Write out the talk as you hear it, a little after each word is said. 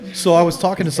So I was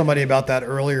talking to somebody about that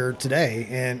earlier today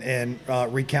and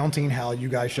recounting how you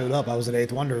guys showed up. I was at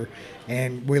Eighth Wonder,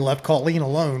 and we left Colleen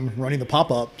alone running the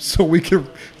pop-up so we could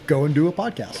go and do a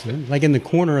podcast. Like in the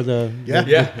corner of the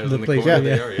place.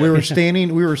 We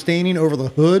were standing over the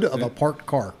hood of a parked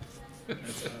car.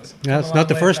 That's not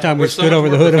the first time we stood over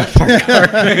the hood of a parked car.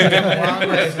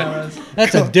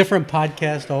 That's a different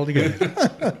podcast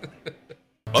altogether.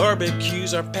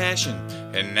 Barbecue's our passion,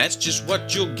 and that's just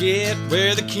what you'll get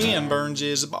where the Ken Burns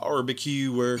is a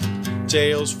barbecuer.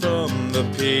 Tales from the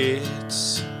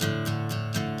pits.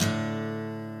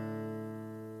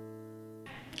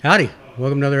 Howdy.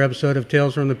 Welcome to another episode of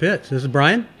Tales from the Pits. This is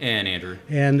Brian. And Andrew.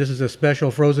 And this is a special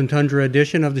Frozen Tundra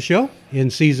edition of the show. In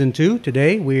Season 2,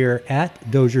 today we are at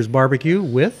Dozier's Barbecue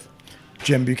with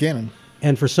Jim Buchanan.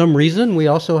 And for some reason, we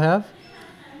also have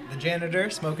the janitor,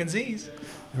 Smoking Z's.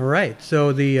 All right,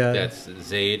 so that's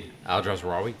Zaid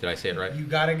Al-Jazrawi. Did I say it right? You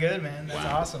got it good, man. That's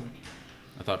awesome.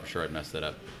 I thought for sure I'd messed that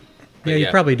up. But you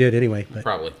probably did anyway. But.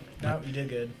 Probably. No, you did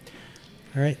good.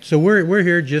 All right, so we're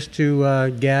here just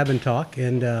to gab and talk,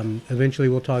 and eventually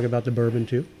we'll talk about the bourbon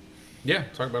too. Yeah,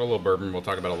 talk about a little bourbon. We'll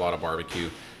talk about a lot of barbecue.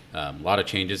 A lot of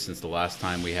changes since the last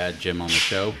time we had Jim on the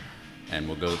show, and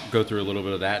we'll go through a little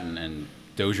bit of that. And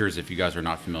Dozier's, if you guys are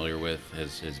not familiar with,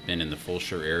 has been in the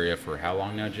Fulshear area for how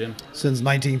long now, Jim? Since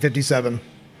 1957.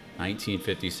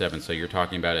 1957. So you're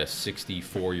talking about a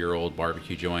 64-year-old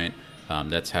barbecue joint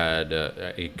that's had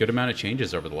a good amount of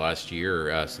changes over the last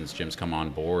year since Jim's come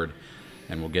on board.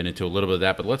 And we'll get into a little bit of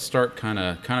that, but let's start kind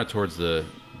of towards the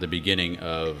beginning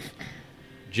of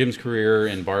Jim's career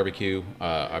in barbecue.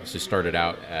 Obviously started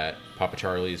out at Papa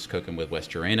Charlie's cooking with Wes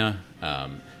Gerena,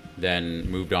 then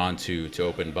moved on to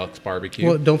open Buck's Barbecue.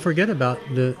 Well, don't forget about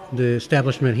the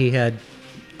establishment he had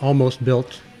almost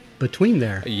built between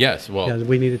there. Yes, well,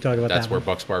 we need to talk about that. That's where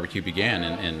Buck's Barbecue began,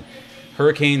 and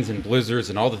hurricanes and blizzards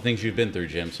and all the things you've been through,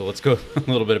 Jim. So let's go a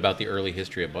little bit about the early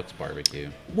history of Buck's Barbecue.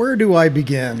 Where do I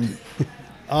begin?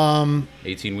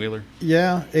 18-wheeler?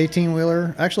 Yeah,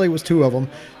 18-wheeler. Actually, it was two of them.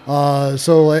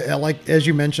 So, like as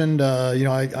you mentioned,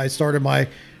 I started my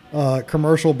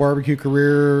commercial barbecue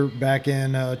career back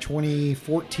in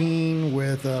 2014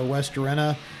 with Wes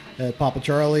Gerena at Papa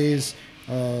Charlie's.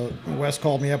 Wes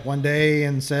called me up one day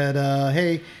and said,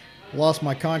 hey, lost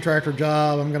my contractor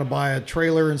job. I'm going to buy a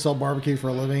trailer and sell barbecue for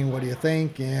a living. What do you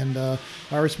think? And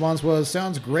my response was,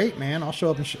 sounds great, man. I'll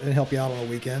show up and help you out on the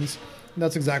weekends. And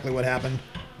that's exactly what happened.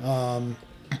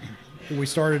 We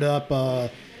started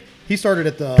up, he started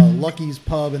at the Lucky's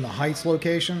Pub in the Heights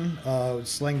location,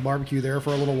 Sling Barbecue there for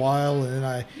a little while. And then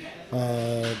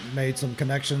I made some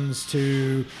connections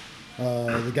to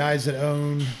the guys that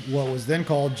owned what was then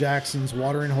called Jackson's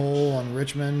Watering Hole on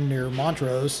Richmond near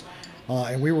Montrose.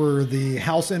 And we were the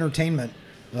house entertainment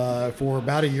for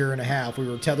about a year and a half. We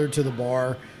were tethered to the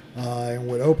bar and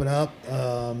would open up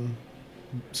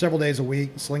several days a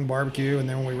week, Sling Barbecue, and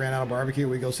then when we ran out of barbecue,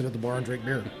 we'd go sit at the bar and drink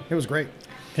beer. It was great.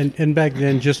 And back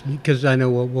then, just because I know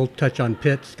we'll touch on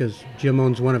pits, because Jim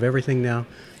owns one of everything now.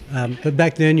 But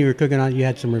back then, you were cooking on. You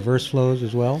had some reverse flows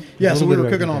as well. Yeah, so we were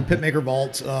cooking on Pitmaker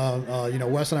vaults.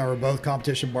 Wes and I were both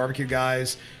competition barbecue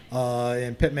guys,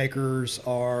 and pit makers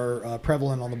are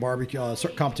prevalent on the barbecue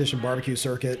competition barbecue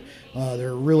circuit.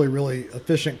 They're really, really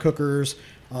efficient cookers.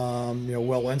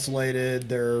 Well insulated.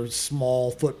 They're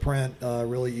small footprint,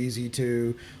 really easy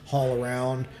to haul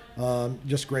around.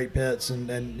 Just great pits, and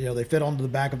they fit onto the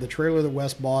back of the trailer that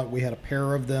Wes bought. We had a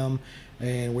pair of them,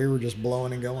 and we were just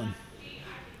blowing and going.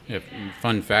 Yeah,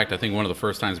 fun fact, I think one of the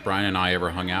first times Brian and I ever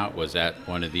hung out was at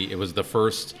it was the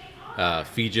first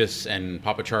Fegis and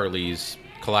Papa Charlie's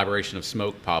collaboration of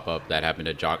smoke pop-up that happened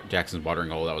at Jackson's Watering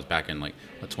Hole. That was back in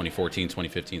 2014,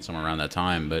 2015, somewhere around that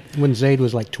time. But when Zaid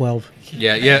was like 12.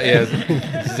 Yeah.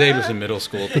 Zaid was in middle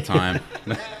school at the time.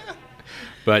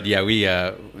 But yeah,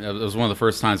 it was one of the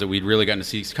first times that we'd really gotten to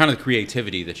see kind of the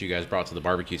creativity that you guys brought to the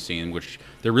barbecue scene, which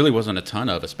there really wasn't a ton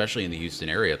of, especially in the Houston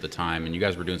area at the time. And you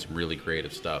guys were doing some really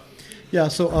creative stuff. Yeah,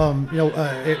 so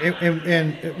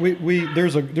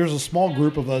there's a small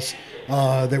group of us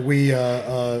that we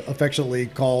affectionately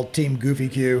call Team Goofy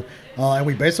Q, and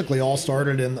we basically all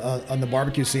started on the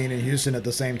barbecue scene in Houston at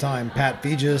the same time. Pat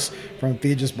Fegis from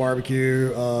Fegis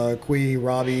Barbecue, Quee,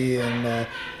 Robbie, and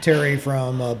Terry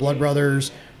from Blood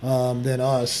Brothers. Then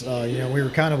us. We were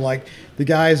kind of like the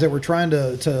guys that were trying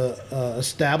to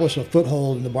establish a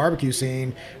foothold in the barbecue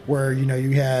scene, where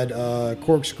you had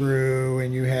Corkscrew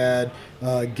and you had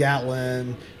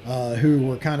Gatlin, who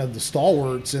were kind of the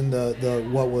stalwarts in the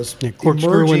what was Corkscrew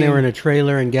emerging. When they were in a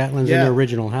trailer and Gatlin's in their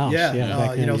original house.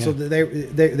 So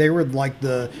they were like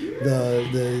the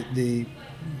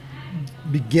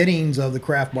beginnings of the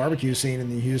craft barbecue scene in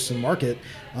the Houston market,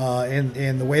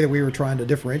 and the way that we were trying to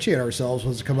differentiate ourselves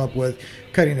was to come up with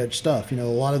cutting edge stuff. A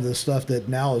lot of the stuff that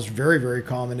now is very, very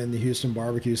common in the Houston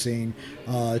barbecue scene,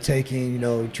 taking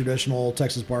traditional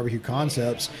Texas barbecue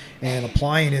concepts and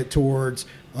applying it towards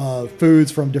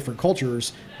foods from different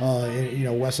cultures.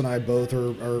 Wes and I both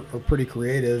are pretty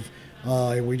creative.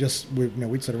 And we'd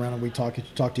sit around and we'd talk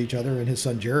to each other and his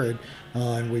son Jared,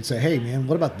 and we'd say, "Hey man,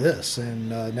 what about this?" And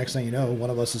next thing you know, one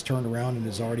of us has turned around and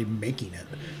is already making it,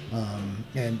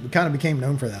 and we kind of became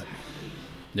known for that.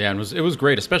 Yeah, and it was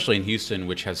great, especially in Houston,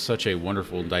 which has such a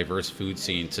wonderful, diverse food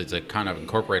scene. To kind of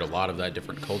incorporate a lot of that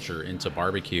different culture into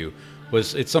barbecue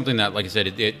it's something that, like I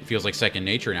said, it feels like second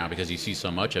nature now because you see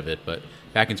so much of it. But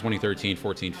back in 2013,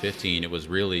 14, 15, it was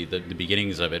really the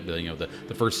beginnings of it.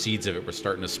 The first seeds of it were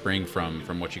starting to spring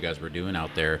from what you guys were doing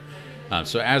out there.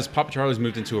 So as Papa Charlie's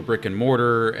moved into a brick and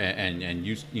mortar, and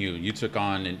you took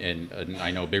on and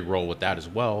I know a big role with that as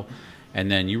well. And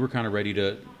then you were kind of ready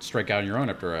to strike out on your own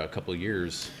after a couple of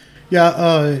years.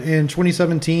 Yeah, in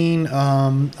 2017,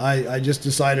 I just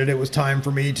decided it was time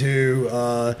for me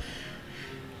to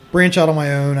branch out on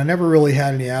my own. I never really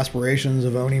had any aspirations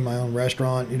of owning my own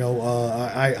restaurant.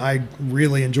 I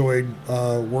really enjoyed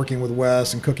working with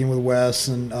Wes and cooking with Wes,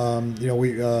 and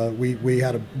we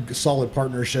had a solid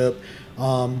partnership.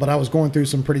 But I was going through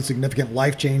some pretty significant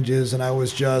life changes, and I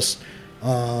was just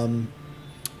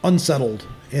unsettled.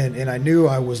 And I knew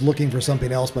I was looking for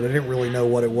something else, but I didn't really know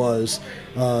what it was.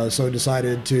 So I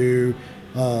decided to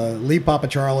leave Papa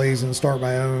Charlie's and start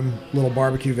my own little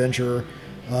barbecue venture.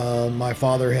 My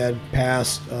father had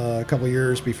passed a couple of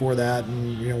years before that,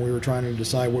 and we were trying to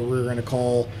decide what we were going to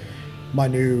call my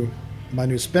new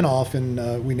spinoff,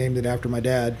 and we named it after my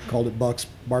dad. Called it Buck's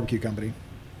Barbecue Company.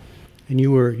 And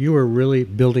you were really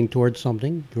building towards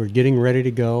something. You were getting ready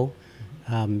to go.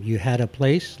 You had a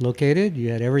place located. You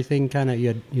had everything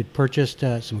you'd purchased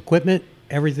some equipment,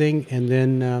 everything, and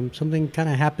then something kind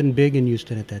of happened big in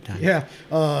Houston at that time. Yeah,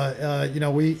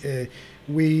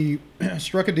 we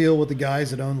struck a deal with the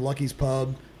guys that owned Lucky's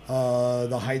Pub,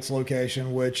 the Heights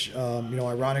location, which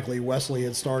ironically Wesley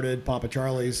had started Papa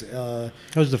Charlie's. That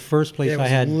was the first place I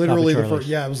had. Literally Papa the Charlie's. first.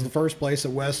 Yeah, it was the first place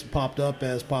that Wes popped up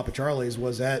as Papa Charlie's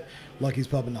was at Lucky's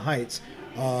Pub in the Heights.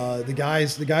 The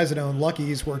guys that own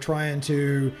Lucky's were trying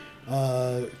to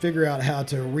figure out how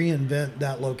to reinvent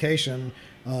that location.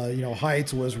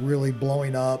 Heights was really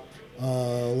blowing up.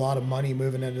 A lot of money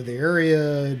moving into the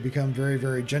area. It had become very,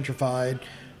 very gentrified.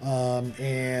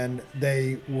 And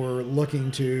they were looking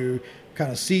to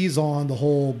kind of seize on the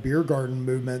whole beer garden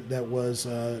movement that was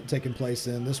taking place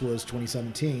then. This was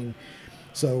 2017.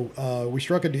 So we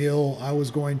struck a deal. I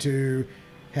was going to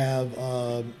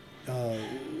have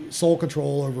sole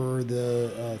control over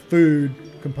the food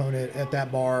component at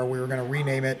that bar. We were going to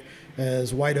rename it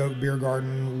as White Oak Beer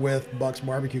Garden with Buck's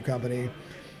Barbecue Company.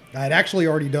 I had actually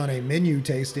already done a menu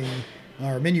tasting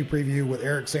or menu preview with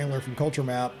Eric Sandler from Culture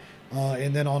Map.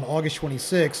 And then on August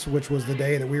 26th, which was the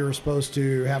day that we were supposed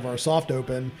to have our soft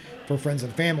open for friends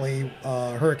and family,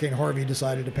 Hurricane Harvey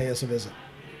decided to pay us a visit.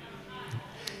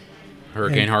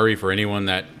 Hurricane Harvey, for anyone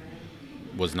that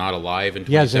was not alive in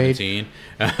 2017.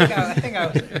 I think I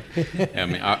was. I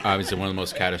mean, obviously one of the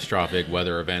most catastrophic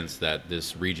weather events that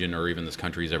this region or even this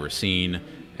country's ever seen,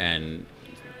 and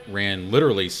ran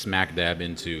literally smack dab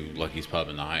into Lucky's Pub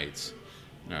in the Heights.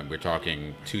 We're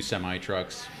talking 2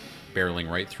 semi-trucks barreling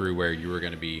right through where you were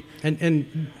going to be,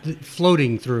 and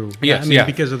floating through. Yes,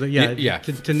 because of the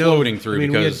to know floating through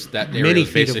because that area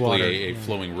was basically a yeah.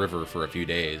 flowing river for a few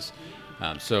days.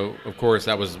 So of course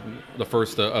that was the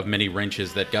first of many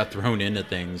wrenches that got thrown into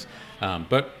things.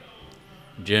 But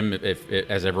Jim,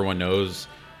 as everyone knows,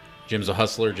 Jim's a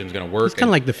hustler. Jim's going to work. He's kind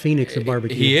of like the Phoenix of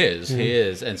barbecue. He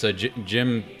is. And so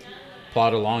Jim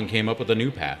plodded along, came up with a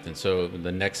new path. And so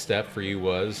the next step for you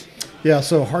was? Yeah,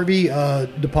 so Harvey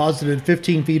deposited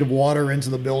 15 feet of water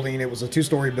into the building. It was a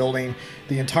 2-story building.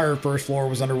 The entire first floor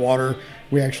was underwater.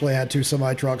 We actually had 2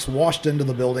 semi-trucks washed into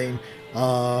the building.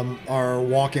 Our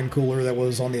walk-in cooler that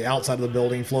was on the outside of the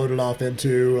building floated off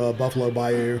into Buffalo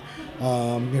Bayou.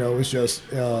 It was just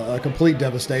a complete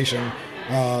devastation.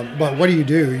 But what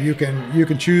do? You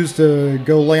can choose to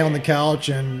go lay on the couch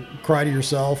and cry to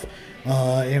yourself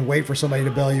and wait for somebody to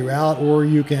bail you out, or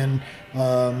you can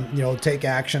take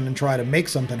action and try to make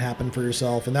something happen for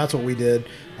yourself. And that's what we did.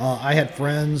 I had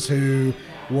friends who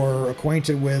were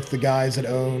acquainted with the guys that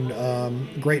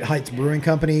owned Great Heights Brewing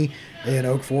Company in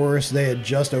Oak Forest. They had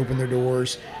just opened their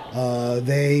doors.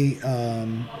 They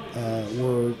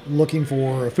were looking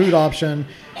for a food option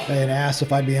and asked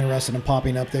if I'd be interested in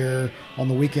popping up there on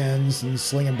the weekends and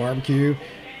slinging barbecue.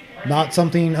 not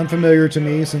something unfamiliar to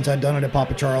me since I'd done it at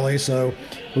Papa Charlie. So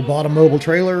we bought a mobile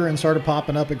trailer and started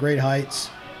popping up at Great Heights.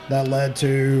 That led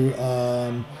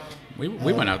to We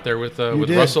went out there with did.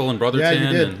 Russell and Brotherton. Yeah,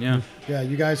 you did. And, yeah.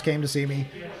 You guys came to see me.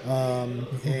 And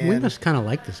We must kind of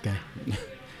like this guy.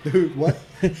 Dude, what?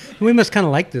 We must kind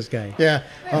of like this guy. Yeah.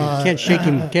 Can't shake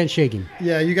him. Can't shake him.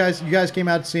 Yeah, you guys came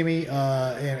out to see me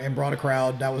and brought a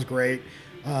crowd. That was great.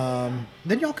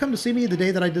 Then y'all come to see me the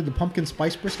day that I did the pumpkin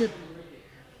spice brisket.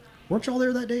 Weren't y'all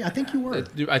there that day? I think you were.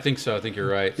 I think so. I think you're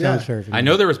right. Yeah. Sounds fair. I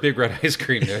know there was Big Red ice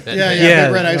cream there that Yeah, day. yeah,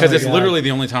 Big Red Ice Because Cream. it's literally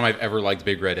the only time I've ever liked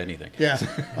Big Red anything. Yeah.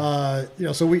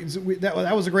 So we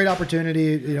that was a great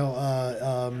opportunity,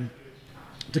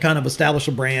 to kind of establish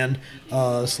a brand,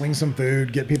 sling some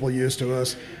food, get people used to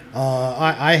us.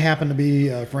 I happen to be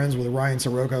friends with Ryan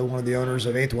Soroka, one of the owners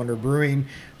of Eighth Wonder Brewing.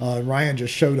 Ryan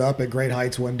just showed up at Great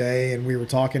Heights one day, and we were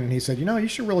talking, and he said, you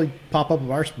should really pop up at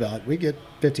our spot. We get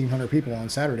 1,500 people on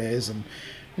Saturdays, and,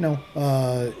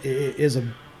 it is a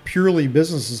purely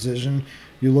business decision.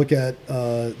 You look at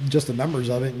just the numbers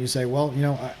of it, and you say, well,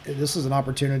 this is an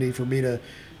opportunity for me to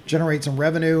generate some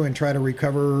revenue and try to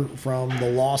recover from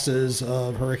the losses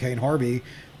of Hurricane Harvey.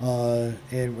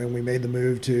 And when we made the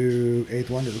move to Eighth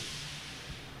Wonder.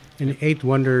 And Eighth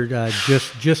Wonder,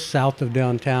 just south of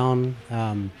downtown.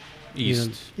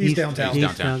 East. East downtown.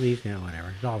 East downtown. southeast,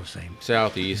 whatever. It's all the same.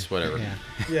 Southeast, whatever. Yeah.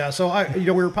 Yeah, so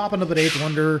we were popping up at Eighth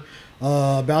Wonder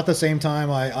about the same time.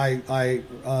 I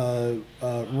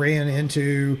ran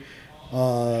into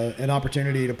an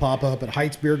opportunity to pop up at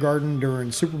Heights Beer Garden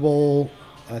during Super Bowl.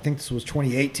 I think this was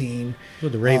 2018.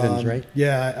 With the Ravens, right?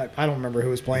 Yeah, I don't remember who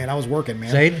was playing. I was working,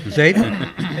 man. Zaid? I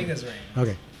think it's right.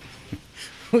 Okay.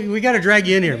 We got to drag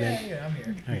you in here, man. Yeah, I'm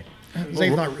here. All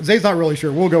right. Zayd's not really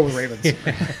sure. We'll go with Ravens.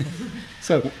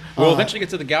 So We'll eventually get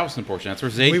to the Galveston portion. That's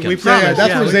where Zayd comes we in. promise. that's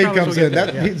Yeah, where we Zayd promise comes we'll in.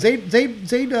 get there.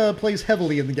 Zayd plays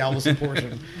heavily in the Galveston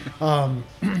portion.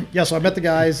 So I met the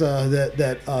guys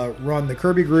that run the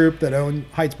Kirby Group that own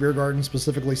Heights Beer Garden,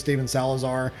 specifically Steven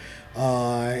Salazar,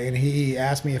 and he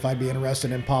asked me if I'd be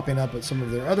interested in popping up at some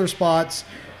of their other spots.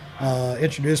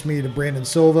 Introduced me to Brandon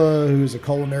Silva, who's a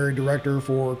culinary director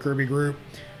for Kirby Group.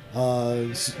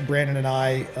 Brandon and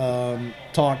I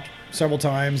talked several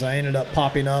times. I ended up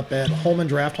popping up at Holman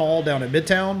Draft Hall down in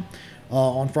Midtown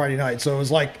on Friday night. So it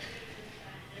was like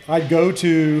I'd go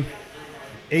to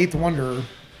Eighth Wonder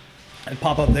and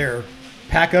pop up there,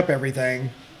 pack up everything,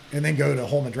 and then go to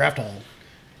Holman Draft Hall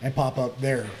and pop up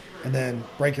there, and then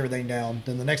break everything down.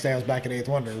 Then the next day I was back at Eighth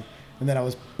Wonder, and then I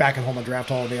was back at Holman Draft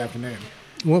Hall in the afternoon.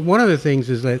 One of the things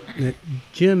is that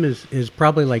Jim is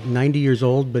probably like 90 years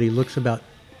old, but he looks about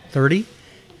 30.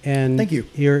 And Thank you.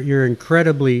 You're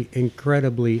incredibly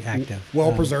active.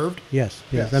 Well preserved. Yes.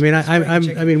 Yes. I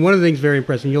mean, one of the things very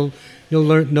impressive. You'll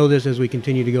know this as we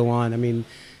continue to go on. I mean,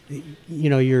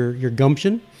 your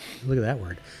gumption. Look at that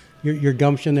word. Your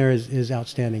gumption there is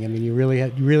outstanding. I mean, you really.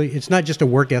 It's not just a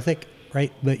work ethic,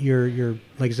 right? But you're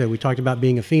like I said, we talked about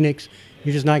being a phoenix.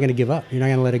 You're just not going to give up. You're not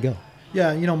going to let it go.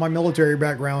 Yeah, my military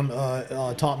background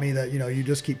taught me that you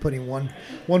just keep putting one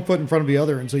foot in front of the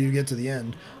other until you get to the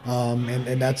end,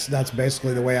 and that's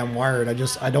basically the way I'm wired.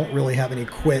 I don't really have any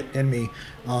quit in me,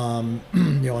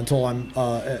 until I'm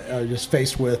just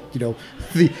faced with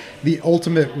the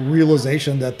ultimate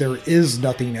realization that there is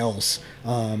nothing else.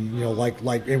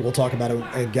 Like and we'll talk about it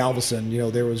at Galveston.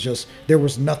 There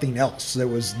was nothing else. There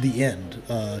was the end.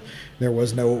 There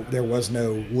was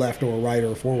no left or right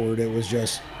or forward. It was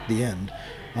just the end.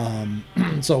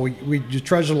 So we just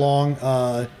trudged along.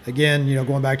 Again,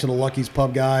 going back to the Lucky's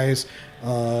Pub guys,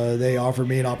 they offered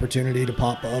me an opportunity to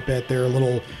pop up at their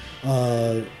little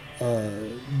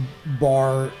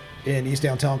bar in East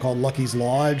Downtown called Lucky's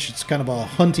Lodge. It's kind of a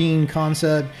hunting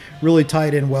concept, really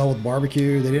tied in well with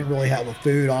barbecue. They didn't really have a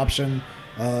food option.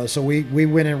 So we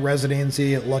went in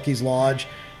residency at Lucky's Lodge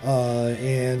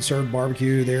and served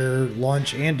barbecue there,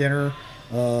 lunch and dinner,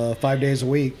 5 days a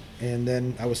week. And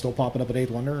then I was still popping up at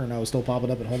Eighth Wonder, and I was still popping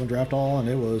up at Holman Draft Hall, and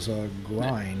it was a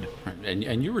grind.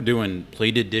 And you were doing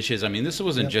plated dishes. I mean, this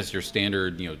wasn't just your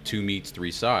standard, 2 meats,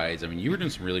 3 sides. I mean, you were doing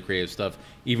some really creative stuff,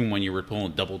 even when you were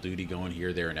pulling double duty, going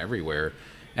here, there, and everywhere.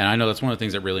 And I know that's one of the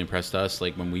things that really impressed us.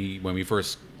 Like when we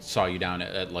first saw you down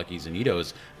at Lucky's and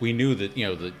Ito's, we knew that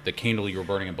the candle you were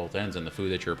burning at both ends and the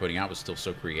food that you were putting out was still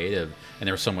so creative, and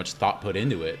there was so much thought put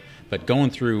into it. But going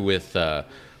through with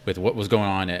with what was going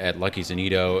on at Lucky's and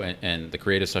Edo and the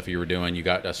creative stuff you were doing. You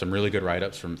got some really good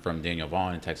write-ups from Daniel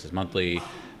Vaughn in Texas Monthly,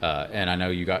 and I know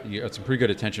you got some pretty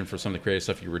good attention for some of the creative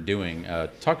stuff you were doing.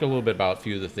 Talk a little bit about a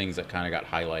few of the things that kind of got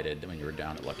highlighted when you were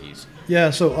down at Lucky's.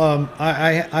 Yeah, so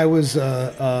I was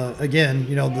again,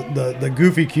 the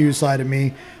goofy Q side of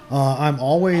me. I'm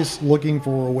always looking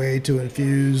for a way to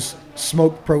infuse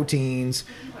smoked proteins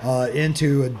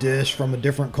into a dish from a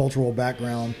different cultural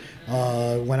background.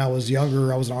 When I was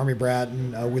younger, I was an Army brat,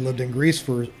 and we lived in Greece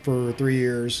for 3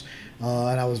 years,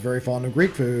 and I was very fond of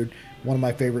Greek food. One of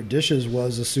my favorite dishes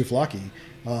was a souvlaki,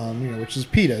 which is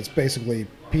pita. It's basically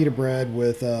pita bread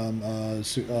with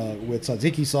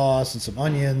tzatziki sauce and some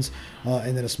onions,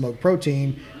 and then a smoked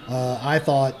protein. I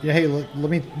thought, hey,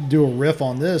 let me do a riff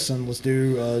on this, and let's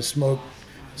do smoked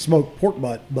pork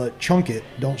butt, but chunk it,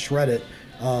 don't shred it.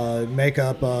 Make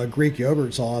up a Greek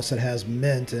yogurt sauce that has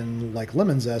mint and like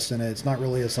lemon zest in it. It's not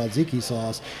really a tzatziki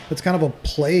sauce. It's kind of a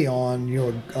play on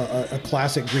a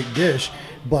classic Greek dish,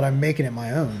 but I'm making it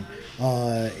my own.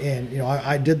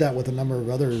 I did that with a number of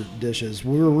other dishes.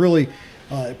 We were really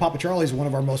Papa Charlie's. One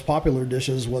of our most popular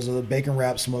dishes was a bacon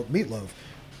wrapped smoked meatloaf.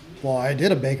 Well, I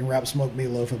did a bacon wrapped smoked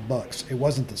meatloaf at Buck's. It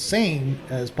wasn't the same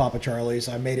as Papa Charlie's.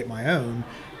 I made it my own,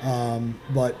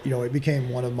 but it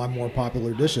became one of my more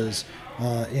popular dishes,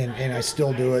 and I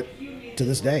still do it to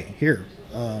this day here.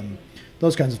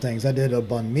 Those kinds of things. I did a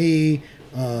banh mi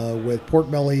with pork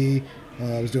belly.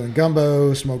 I was doing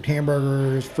gumbo, smoked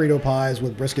hamburgers, Frito pies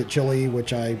with brisket chili,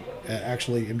 which I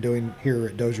actually am doing here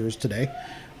at Dozier's today.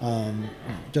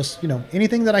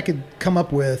 Anything that I could come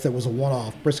up with that was a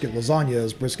one-off. Brisket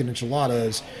lasagnas, brisket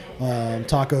enchiladas,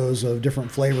 tacos of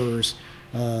different flavors.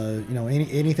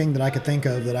 Anything that I could think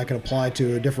of that I could apply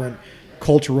to a different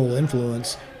cultural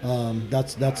influence.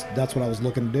 That's what I was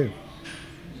looking to do.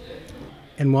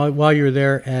 And while you were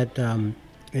there at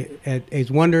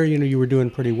Ace Wonder, you were doing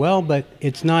pretty well, but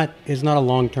it's not a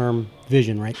long-term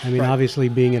vision, right? I mean, Right. Obviously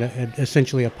being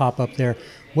essentially a pop-up there.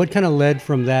 What kind of led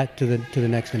from that to the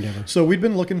next endeavor? So we'd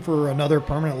been looking for another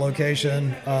permanent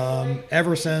location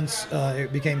ever since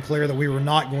it became clear that we were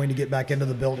not going to get back into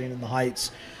the building in the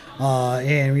Heights.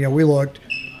 And we looked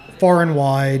far and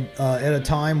wide at a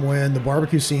time when the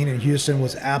barbecue scene in Houston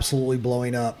was absolutely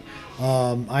blowing up.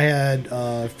 I had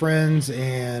friends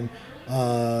and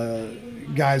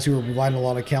guys who were providing a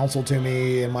lot of counsel to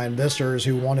me, and my investors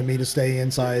who wanted me to stay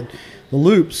inside the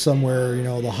loops somewhere,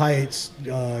 the Heights,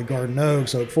 Garden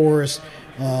Oaks, Oak Forest,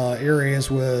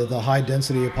 areas with a high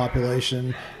density of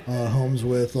population, homes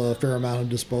with a fair amount of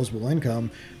disposable income.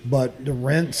 But the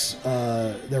rents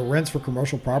for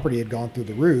commercial property had gone through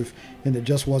the roof, and it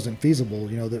just wasn't feasible.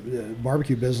 The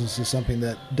barbecue business is something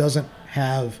that doesn't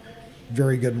have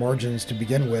very good margins to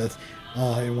begin with.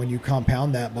 And when you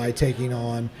compound that by taking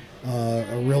on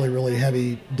a really, really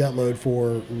heavy debt load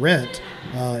for rent,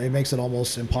 it makes it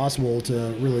almost impossible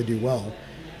to really do well.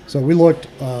 So we looked,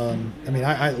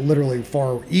 I literally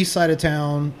far east side of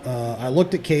town. I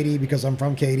looked at Katy because I'm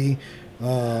from Katy.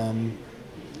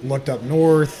 Looked up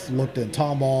north, looked in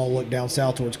Tomball, looked down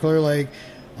south towards Clear Lake.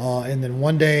 And then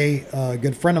one day, a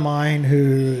good friend of mine who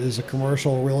is a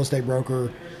commercial real estate broker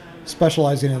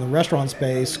specializing in the restaurant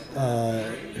space,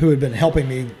 who had been helping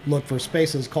me look for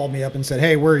spaces, called me up and said,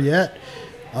 "Hey, where are you at?"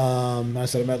 I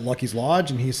said, "I'm at Lucky's Lodge."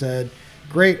 And he said,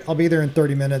 "Great, I'll be there in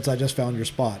 30 minutes. I just found your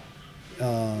spot."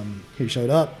 He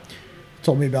showed up,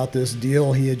 told me about this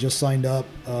deal. He had just signed up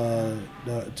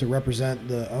to represent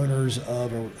the owners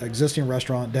of an existing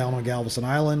restaurant down on Galveston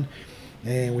Island.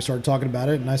 And we started talking about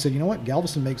it. And I said, you know what?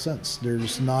 Galveston makes sense.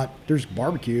 There's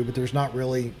barbecue, but there's not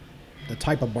really the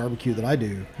type of barbecue that I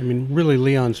do. I mean, really,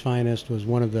 Leon's Finest was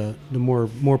one of the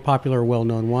more popular,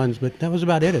 well-known ones, but that was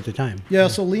about it at the time. Yeah,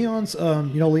 so Leon's,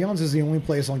 Leon's is the only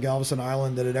place on Galveston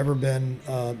Island that had ever been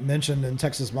mentioned in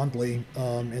Texas Monthly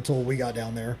until we got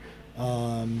down there.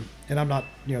 And I'm not,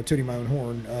 tooting my own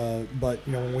horn, but,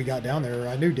 when we got down there,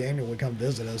 I knew Daniel would come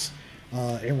visit us.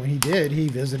 And when he did, he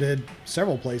visited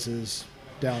several places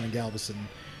down in Galveston.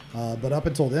 But up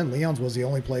until then, Leon's was the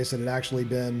only place that had actually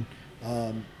been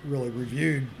really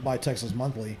reviewed by Texas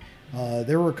Monthly.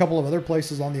 There were a couple of other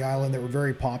places on the island that were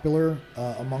very popular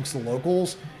amongst the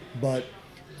locals, but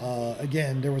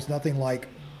again, there was nothing like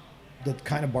the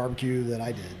kind of barbecue that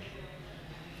I did.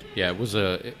 Yeah, it was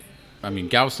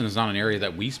Galveston is not an area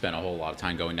that we spent a whole lot of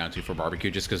time going down to for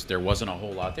barbecue, just because there wasn't a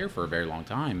whole lot there for a very long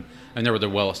time. And there were the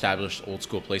well-established old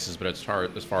school places, but as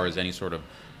far as any sort of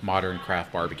modern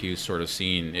craft barbecue sort of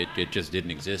scene, it just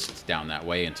didn't exist down that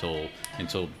way until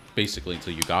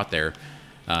you got there.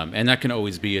 And that can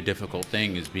always be a difficult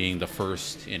thing, is being the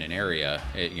first in an area.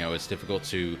 It's difficult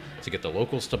to get the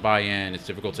locals to buy in. It's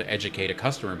difficult to educate a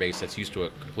customer base that's used to a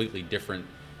completely different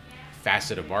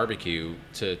facet of barbecue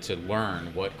to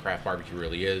learn what craft barbecue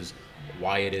really is,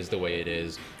 why it is the way it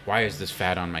is, why is this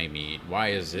fat on my meat, why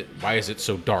is it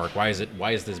so dark, why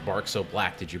is this bark so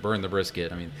black, did you burn the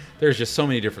brisket? I mean, there's just so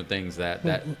many different things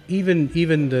that even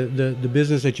the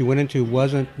business that you went into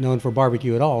wasn't known for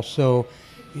barbecue at all. So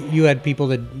you had people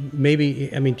that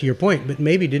maybe, I mean, to your point, but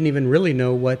maybe didn't even really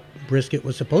know what brisket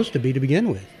was supposed to be to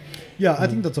begin with. Yeah, I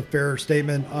think that's a fair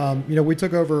statement. We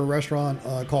took over a restaurant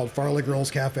called Farley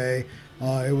Girls Cafe.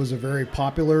 It was a very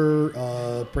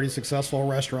popular, pretty successful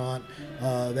restaurant.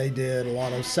 They did a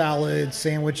lot of salads,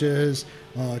 sandwiches,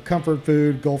 comfort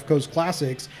food, Gulf Coast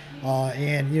classics.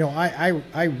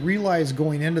 I realized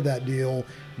going into that deal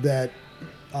that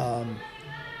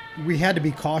we had to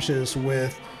be cautious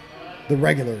with the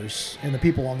regulars and the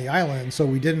people on the island, so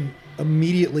we didn't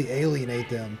immediately alienate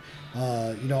them.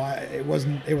 It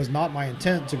was not my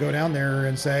intent to go down there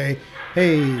and say,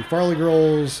 hey, Farley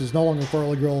Girls is no longer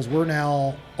Farley Girls. We're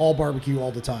now all barbecue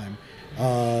all the time.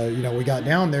 We got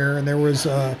down there and there was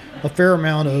a fair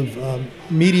amount of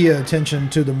media attention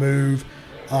to the move.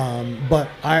 But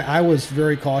I was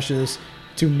very cautious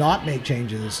to not make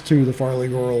changes to the Farley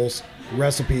Girls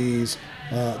recipes,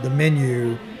 the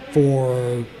menu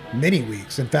for many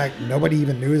weeks. In fact, nobody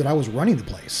even knew that I was running the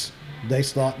place. They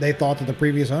thought that the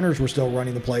previous owners were still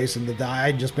running the place and that I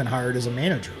had just been hired as a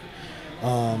manager.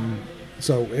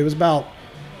 So it was about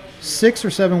 6 or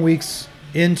 7 weeks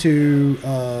into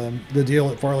the deal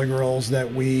at Farley Girls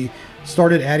that we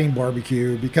started adding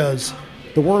barbecue, because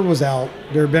the word was out.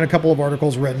 There had been a couple of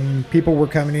articles written. People were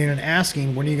coming in and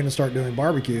asking, when are you going to start doing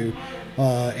barbecue?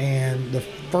 And the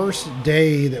first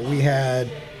day that we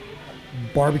had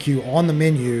barbecue on the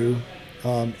menu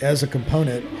as a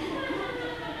component,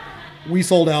 we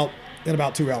sold out in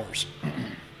about 2 hours.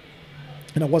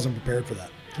 And I wasn't prepared for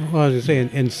that. Well, I was going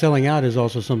to say, and selling out is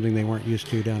also something they weren't used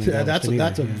to down in Galveston.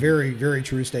 That's a very, very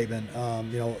true statement.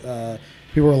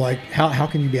 People were like, how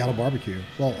can you be out of barbecue?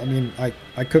 Well, I mean,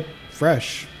 I cook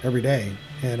fresh every day,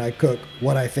 and I cook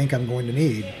what I think I'm going to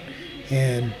need.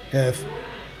 And if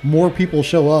more people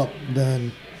show up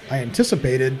than I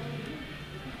anticipated,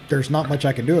 there's not much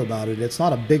I can do about it. It's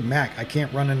not a Big Mac. I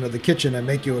can't run into the kitchen and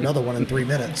make you another one in 3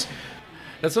 minutes.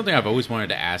 That's something I've always wanted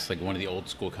to ask, like one of the old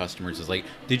school customers is like,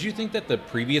 did you think that the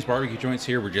previous barbecue joints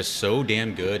here were just so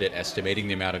damn good at estimating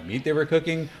the amount of meat they were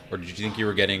cooking, or did you think you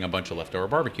were getting a bunch of leftover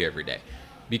barbecue every day?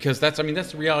 Because that's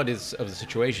the reality of the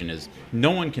situation, is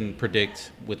no one can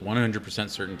predict with 100%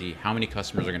 certainty how many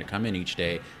customers are going to come in each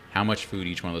day, how much food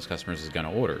each one of those customers is going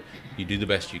to order. You do the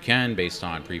best you can based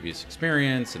on previous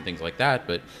experience and things like that,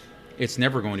 but it's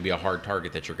never going to be a hard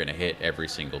target that you're going to hit every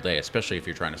single day, especially if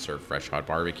you're trying to serve fresh, hot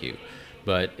barbecue.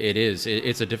 But it's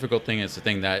a difficult thing. It's a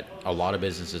thing that a lot of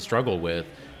businesses struggle with,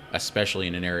 especially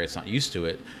in an area that's not used to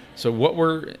it. So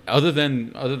other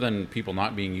than people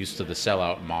not being used to the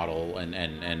sellout model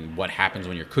and what happens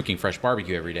when you're cooking fresh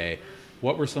barbecue every day,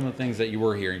 what were some of the things that you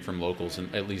were hearing from locals,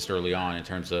 at least early on, in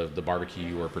terms of the barbecue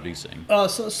you were producing?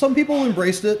 So some people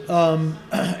embraced it,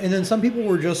 and then some people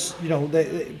were just,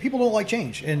 people don't like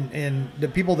change, and the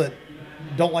people that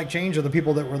don't like change are the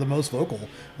people that were the most vocal.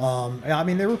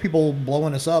 There were people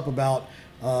blowing us up about,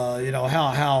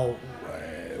 how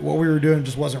what we were doing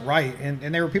just wasn't right,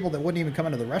 and there were people that wouldn't even come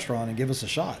into the restaurant and give us a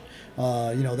shot.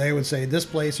 They would say this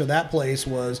place or that place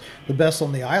was the best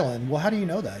on the island. Well, how do you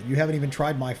know that? You haven't even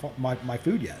tried my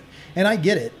food yet. And I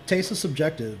get it. Taste is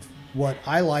subjective. What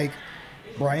I like,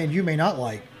 Brian, you may not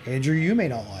like. Andrew, you may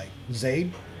not like.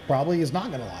 Zaid probably is not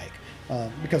going to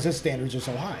like. Because his standards are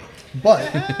so high. But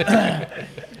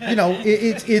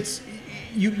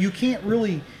you can't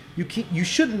really, you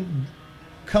shouldn't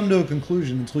come to a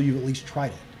conclusion until you've at least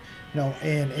tried it.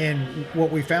 And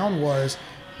what we found was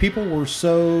people were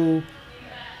so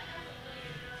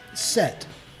set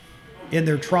in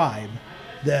their tribe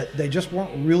that they just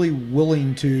weren't really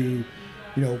willing to,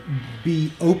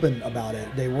 be open about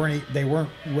it. They weren't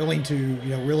willing to,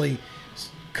 really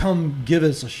come give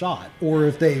us a shot. Or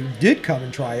if they did come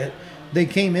and try it, they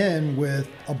came in with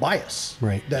a bias,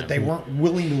 right? That they weren't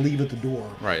willing to leave at the door,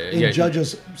 right? And judge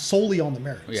us solely on the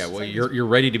merits. Yeah, well, you're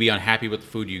ready to be unhappy with the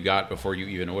food you got before you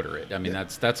even order it. I mean,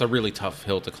 that's a really tough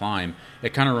hill to climb.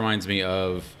 It kind of reminds me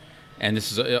of, and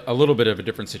this is a little bit of a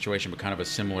different situation, but kind of a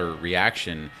similar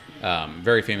reaction.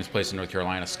 Very famous place in North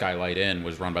Carolina, Skylight Inn,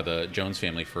 was run by the Jones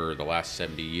family for the last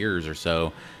 70 years or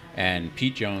so, and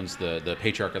Pete Jones, the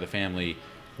patriarch of the family,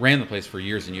 ran the place for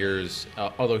years and years,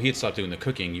 although he had stopped doing the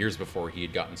cooking years before he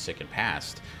had gotten sick and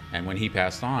passed. And when he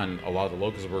passed on, a lot of the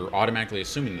locals were automatically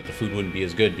assuming that the food wouldn't be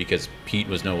as good because Pete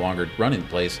was no longer running the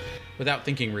place, without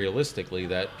thinking realistically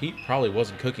that Pete probably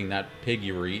wasn't cooking that pig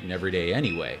you were eating every day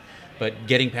anyway. But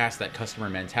getting past that customer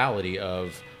mentality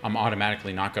of, I'm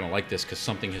automatically not going to like this because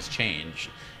something has changed,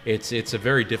 it's a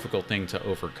very difficult thing to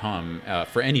overcome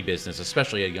for any business,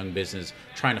 especially a young business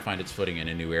trying to find its footing in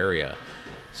a new area.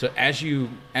 So as you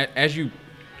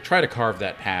try to carve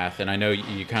that path, and I know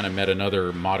you kind of met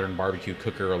another modern barbecue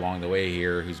cooker along the way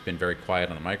here who's been very quiet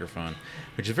on the microphone,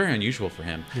 which is very unusual for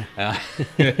him.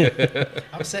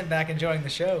 I'm sitting back enjoying the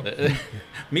show.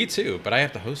 Me too, but I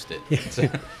have to host it.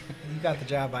 You got the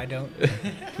job, I don't.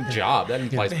 Job, that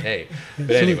implies pay.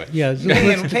 But anyway. Yeah,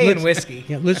 so Paying whiskey.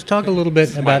 Yeah, let's talk a little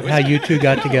bit about how you two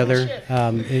got together,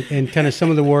 and kind of some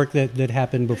of the work that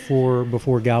happened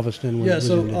before Galveston. When Yeah, it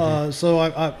was so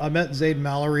I met Zaid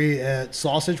Mallory at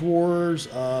Sausage Wars,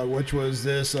 which was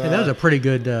this. that was a pretty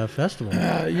good festival.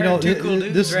 Two cool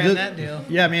dudes ran that deal.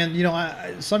 Yeah, man.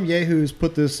 Some yahoos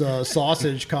put this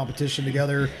sausage competition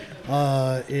together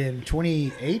in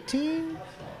 2018.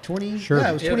 Sure.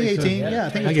 Yeah, it was 2018. Yeah, I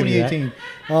think it was I'll give you that. 2018.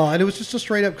 And it was just a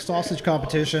straight up sausage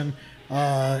competition.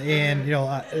 They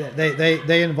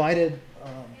invited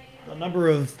a number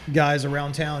of guys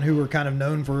around town who were kind of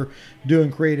known for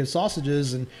doing creative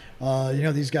sausages, and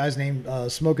these guys named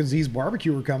Smokin' Z's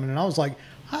Barbecue were coming, and I was like,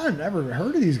 I've never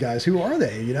heard of these guys. Who are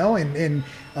they? And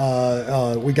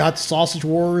we got Sausage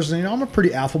Wars, and I'm a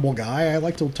pretty affable guy. I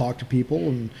like to talk to people,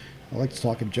 and I like to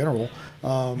talk in general.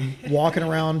 Walking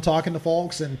around talking to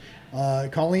folks, and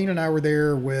Colleen and I were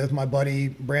there with my buddy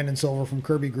Brandon Silver from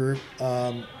Kirby Group,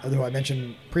 who I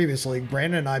mentioned previously.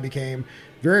 Brandon and I became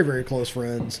very, very close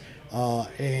friends,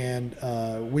 and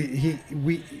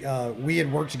we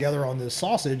had worked together on this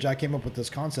sausage. I came up with this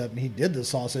concept, and he did this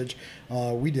sausage.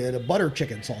 We did a butter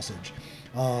chicken sausage.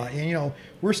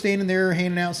 We're standing there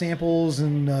handing out samples,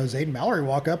 and Zaid and Mallory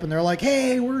walk up, and they're like,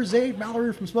 "Hey, we're Zaid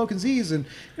Mallory from Smokin' Z's," and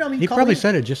He probably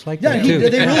said it just like yeah, that too.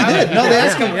 they really did. No,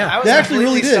 they actually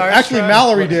really did. Actually,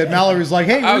 Mallory did. Mallory was like,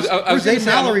 "Hey, where's Zaid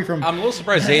Mallory from?" I'm a little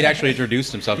surprised Zaid actually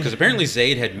introduced himself, because apparently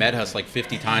Zaid had met us like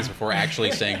 50 times before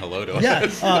actually saying hello to us.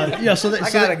 Yeah. So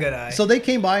I got a good eye. So they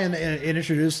came by and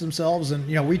introduced themselves,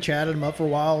 and we chatted them up for a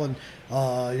while, and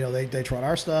they tried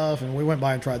our stuff, and we went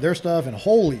by and tried their stuff, and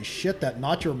holy shit, that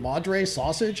Nacho Madre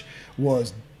sausage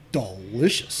was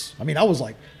delicious. I mean, I was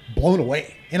like blown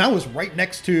away, and I was right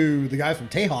next to the guy from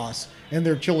Tejas and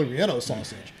their chili relleno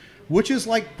sausage, which is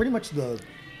like pretty much the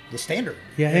standard.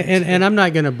 Yeah, and I'm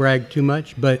not going to brag too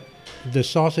much, but the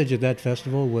sausage at that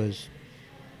festival was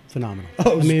phenomenal.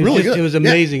 Oh, it was really good. It was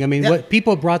amazing. Yeah. I mean, what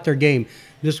people brought their game.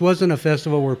 This wasn't a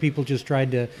festival where people just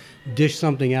tried to dish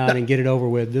something out and get it over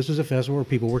with. This was a festival where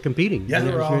people were competing. Yeah, And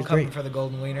We it were was all great. coming for the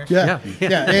golden wiener. Yeah.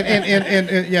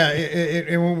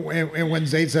 And when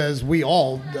Zaid says we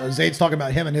all, Zaid's talking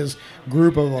about him and his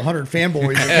group of 100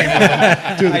 fanboys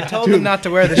that came with him. I told them not to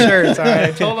wear the shirts. All right,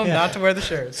 I told them not to wear the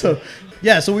shirts. So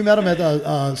we met him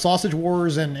at Sausage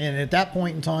Wars, and at that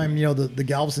point in time, the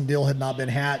Galveston deal had not been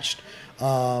hatched.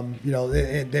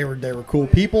 They were cool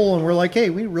people, and we're like, hey,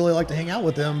 we'd really like to hang out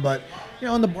with them, but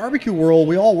in the barbecue world,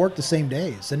 we all work the same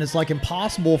days, and it's like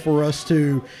impossible for us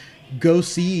to go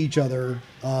see each other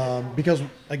because,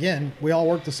 again, we all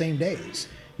work the same days.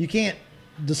 You can't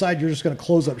decide you're just going to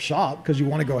close up shop because you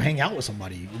want to go hang out with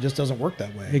somebody. It just doesn't work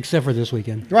that way. Except for this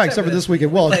weekend. Right, except for this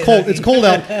weekend. Well, it's cold. It's cold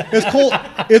out.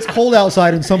 It's cold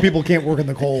outside, and some people can't work in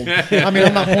the cold. I mean,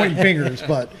 I'm not pointing fingers,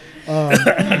 but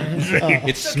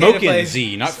It's Smokin'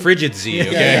 Z, not Frigid Z,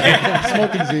 okay?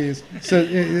 Smokin' Z's. So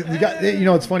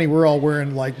it's funny. We're all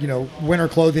wearing winter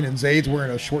clothing, and Zaid's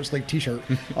wearing a short sleeve T-shirt.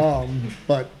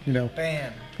 But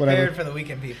Bam. Whatever. Prepared for the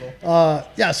weekend, people.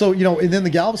 So and then the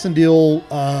Galveston deal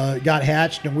got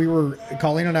hatched, and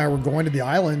Colleen and I were going to the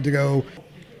island to go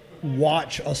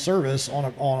watch a service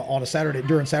on a Saturday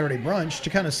during Saturday brunch to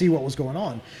kind of see what was going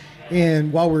on.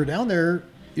 And while we were down there,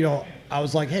 I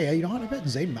was like, hey, I bet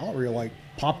Zaid and Mallory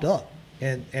popped up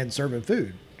and serving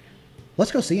food.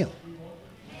 Let's go see them.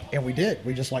 And we did.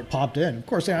 We just popped in. Of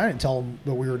course, I didn't tell them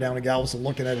that we were down in Galveston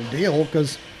looking at a deal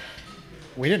because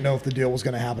we didn't know if the deal was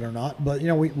going to happen or not. But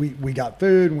we got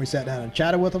food, and we sat down and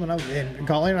chatted with them. And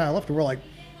Colleen and I left, and we're like,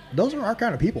 those are our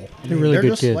kind of people. They're really good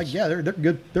just kids. They're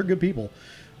good. They're good people.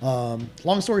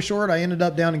 Long story short, I ended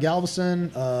up down in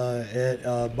Galveston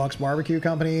at Buck's Barbecue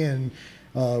Company, and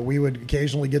we would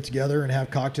occasionally get together and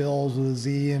have cocktails with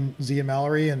Z and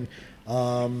Mallory. And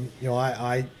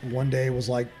I one day was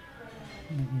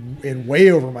in way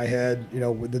over my head.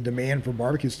 With the demand for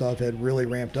barbecue stuff had really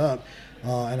ramped up,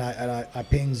 and I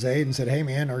pinged Zaid and said, "Hey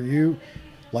man, are you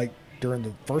like during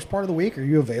the first part of the week, are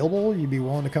you available? You'd be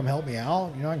willing to come help me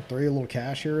out? You know, I can throw you a little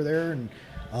cash here or there. And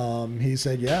he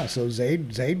said, yeah. So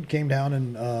Zaid came down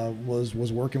and was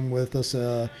working with us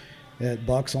at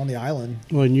Bucks on the island.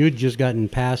 Well, and you'd just gotten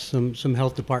past some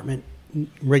health department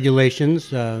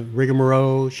regulations,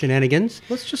 rigmarole shenanigans.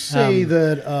 Let's just say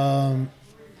that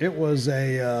it was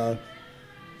a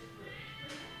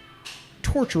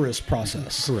torturous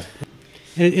process. Correct.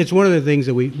 And it's one of the things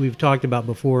that we've talked about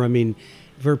before. I mean,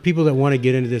 for people that want to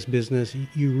get into this business,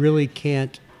 you really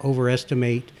can't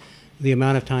overestimate the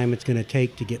amount of time it's going to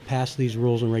take to get past these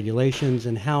rules and regulations,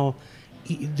 and how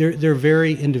they're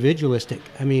very individualistic.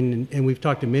 I mean, and we've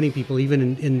talked to many people,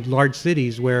 even in large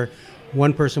cities, where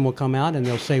one person will come out and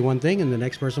they'll say one thing, and the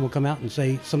next person will come out and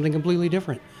say something completely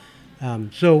different.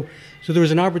 So there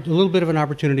was a little bit of an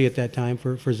opportunity at that time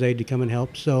for Zaid to come and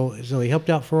help. So he helped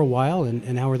out for a while,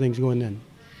 and how are things going then?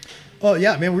 Oh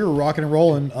yeah, man, we were rocking and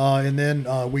rolling, and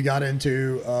then we got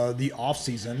into the off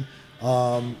season.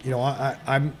 I'm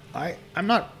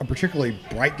not a particularly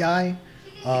bright guy,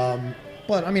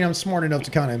 but I mean I'm smart enough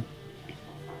to kind of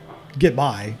get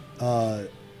by.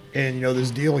 And this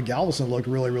deal in Galveston looked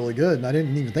really, really good, and I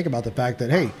didn't even think about the fact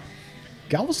that hey,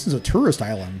 Galveston's a tourist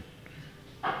island,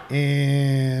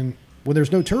 and when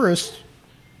there's no tourists,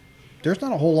 there's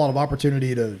not a whole lot of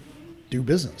opportunity to do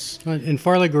business. And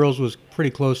Farley Girls was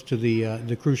pretty close to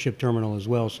the cruise ship terminal as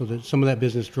well, so that some of that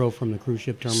business drove from the cruise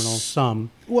ship terminal.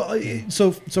 Some. Well,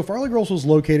 so Farley Girls was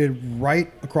located right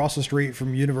across the street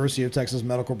from University of Texas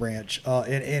Medical Branch,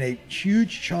 and a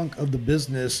huge chunk of the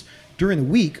business during the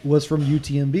week was from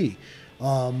UTMB.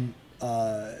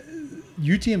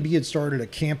 UTMB had started a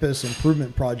campus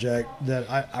improvement project that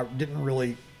I didn't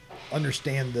really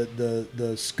understand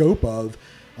the scope of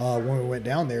when we went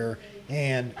down there.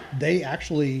 And they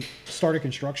actually started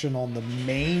construction on the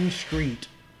main street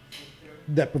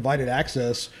that provided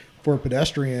access for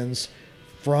pedestrians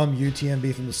from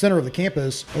UTMB, from the center of the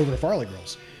campus over to Farley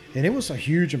Girls. And it was a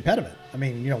huge impediment. I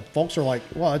mean, folks are like,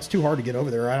 well, it's too hard to get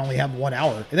over there. I only have 1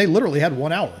 hour. And they literally had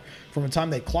 1 hour. From the time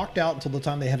they clocked out until the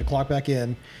time they had to clock back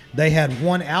in, they had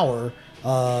 1 hour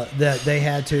that they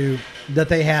had to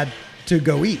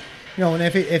go eat. And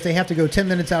if they have to go 10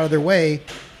 minutes out of their way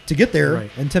to get there,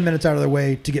 right, and 10 minutes out of their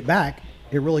way to get back,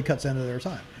 it really cuts into their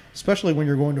time, especially when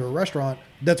you're going to a restaurant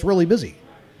that's really busy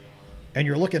and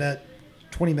you're looking at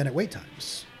 20-minute wait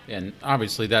times. And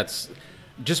obviously that's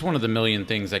just one of the million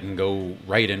things that can go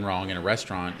right and wrong in a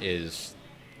restaurant. Is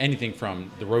anything from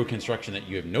the road construction that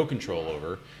you have no control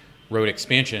over, road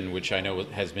expansion, which I know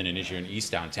has been an issue in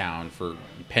East Downtown for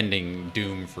pending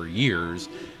doom for years,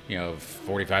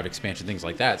 45 expansion, things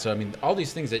like that. So I mean, all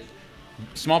these things that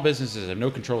small businesses have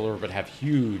no control over, but have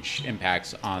huge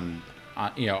impacts on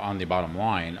the bottom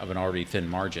line of an already thin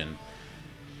margin.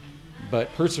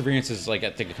 But perseverance is, like,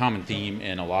 I think, a common theme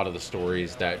in a lot of the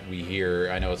stories that we hear.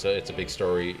 I know it's a big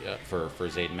story for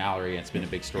Zaid and Mallory, and it's been a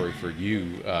big story for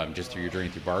you just through your journey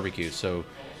through barbecue. So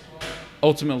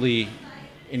ultimately,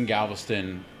 in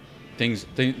Galveston, things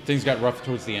got rough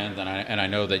towards the end, and I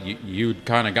know that you'd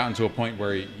kind of gotten to a point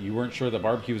where you weren't sure that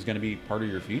barbecue was going to be part of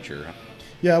your future.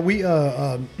 Yeah, we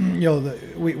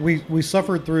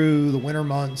suffered through the winter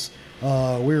months. We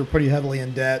were pretty heavily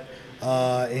in debt,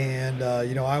 and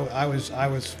I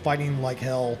was fighting like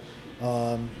hell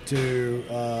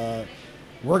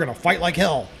we're gonna fight like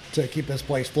hell to keep this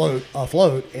place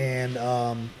afloat. And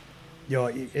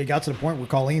it got to the point where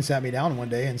Colleen sat me down one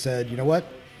day and said, "You know what?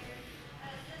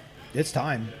 It's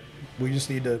time. We just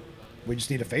need to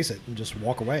face it and just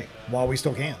walk away while we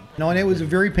still can." And it was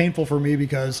very painful for me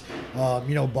because,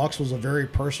 Bucks was a very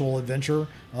personal adventure.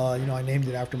 I named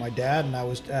it after my dad, and I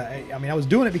was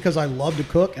doing it because I love to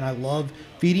cook and I love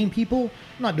feeding people.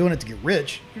 I'm not doing it to get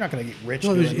rich. You're not going to get rich.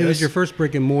 Well, it was your first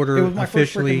brick and mortar. It was my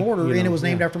first brick and officially, mortar, and it was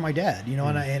named after my dad.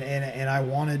 And I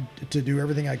wanted to do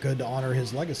everything I could to honor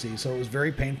his legacy. So it was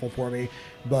very painful for me,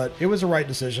 but it was the right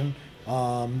decision.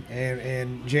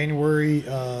 And January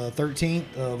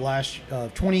 13th of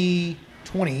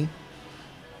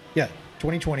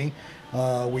 2020,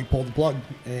 we pulled the plug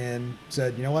and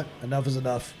said, you know what, enough is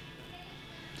enough.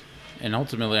 And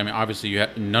ultimately, I mean, obviously,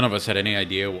 none of us had any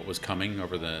idea what was coming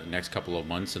over the next couple of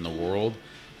months in the world.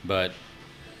 But,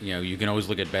 you can always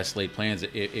look at best laid plans.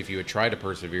 If you had tried to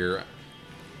persevere,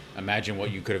 imagine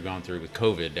what you could have gone through with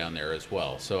COVID down there as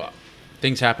well. So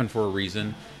things happen for a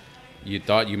reason. You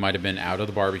thought you might have been out of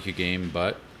the barbecue game,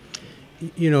 but...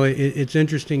 It's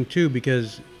interesting, too,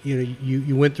 because,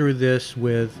 you went through this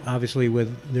with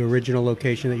the original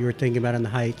location that you were thinking about in the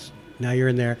Heights. Now you're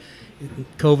in there.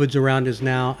 COVID's around us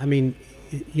now. I mean,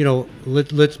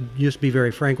 let's just be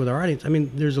very frank with our audience. I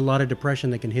mean, there's a lot of depression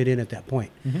that can hit in at that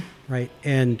point, right?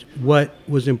 And what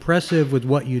was impressive with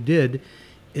what you did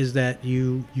is that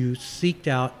you seeked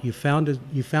out, you found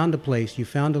a place, you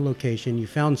found a location, you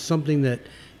found something that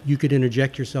you could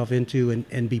interject yourself into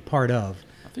and be part of.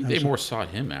 I think they more sought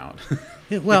him out.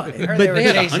 Yeah, well, I heard but they were They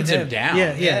had to chasing hunt him down.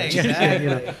 Yeah,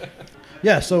 exactly.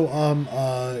 Yeah. So,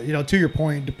 to your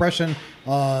point, depression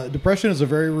is a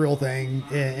very real thing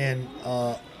in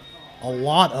a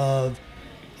lot of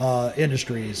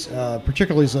industries,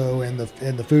 particularly so in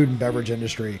the food and beverage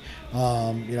industry.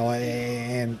 I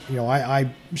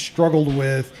struggled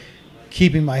with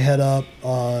keeping my head up,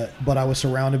 but I was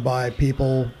surrounded by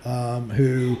people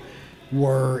who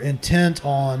were intent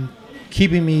on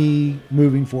keeping me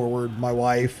moving forward. My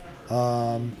wife,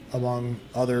 among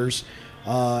others,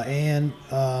 and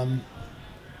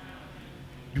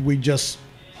we just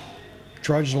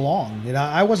trudged along.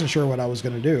 I wasn't sure what I was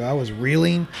going to do. I was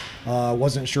reeling.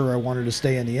 Wasn't sure I wanted to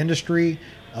stay in the industry.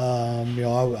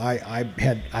 I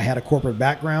had a corporate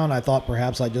background. I thought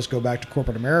perhaps I'd just go back to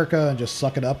corporate America and just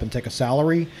suck it up and take a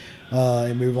salary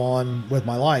and move on with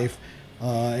my life.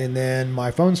 And then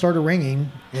my phone started ringing,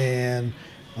 and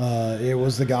it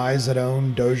was the guys that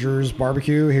own Dozier's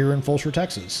Barbecue here in Fulshear,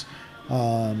 Texas.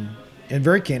 And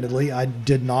very candidly, I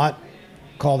did not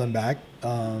call them back,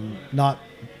 not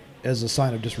as a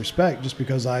sign of disrespect, just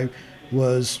because I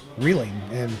was reeling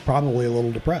and probably a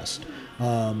little depressed,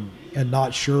 and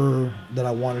not sure that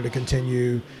I wanted to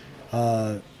continue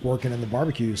working in the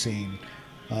barbecue scene.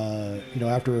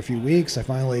 After a few weeks, I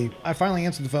finally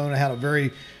answered the phone. I had a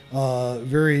very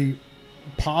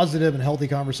positive and healthy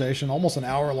conversation, almost an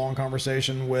hour-long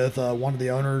conversation with one of the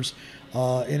owners.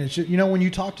 And it's just, when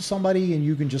you talk to somebody and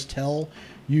you can just tell,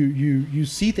 you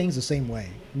see things the same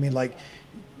way. I mean, like,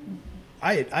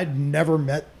 I'd never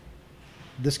met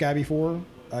this guy before.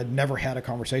 I'd never had a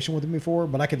conversation with him before,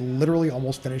 but I could literally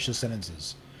almost finish his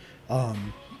sentences.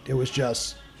 It was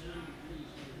just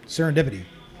serendipity.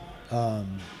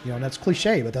 And that's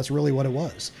cliche, but that's really what it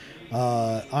was.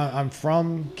 I'm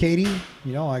from Katy.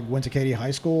 I went to Katy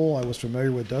High School. I was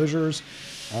familiar with Dozier's.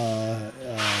 It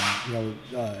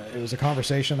was a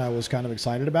conversation I was kind of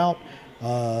excited about.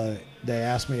 They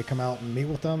asked me to come out and meet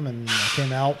with them, and I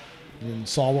came out and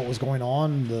saw what was going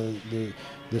on, the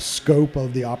scope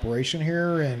of the operation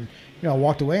here, and I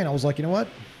walked away and I was like, you know what,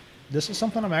 this is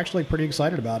something I'm actually pretty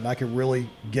excited about, and I could really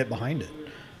get behind it.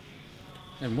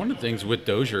 And one of the things with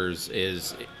Dozier's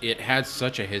is it had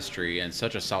such a history and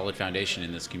such a solid foundation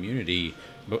in this community,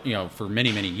 but for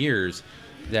many, many years,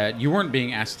 that you weren't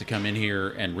being asked to come in here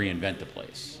and reinvent the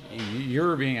place. You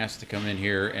were being asked to come in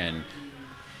here and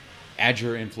add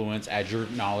your influence, add your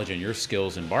knowledge and your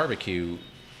skills in barbecue,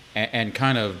 and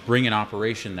kind of bring an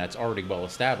operation that's already well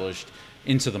established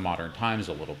into the modern times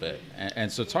a little bit.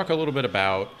 And so talk a little bit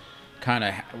about kind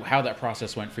of how that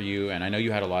process went for you. And I know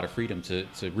you had a lot of freedom to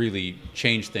really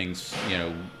change things,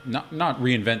 not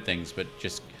reinvent things, but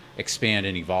just expand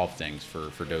and evolve things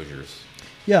for Dozier's.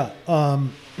 Yeah.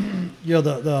 When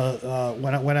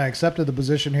I accepted the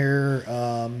position here,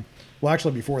 well,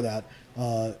 actually before that,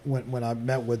 when I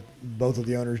met with both of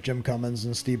the owners, Jim Cummins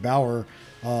and Steve Bauer,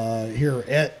 here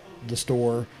at the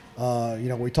store,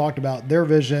 we talked about their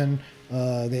vision.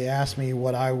 They asked me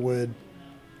what I would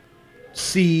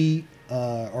see,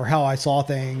 or how I saw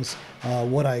things,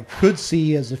 what I could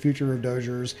see as the future of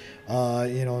Dozier's.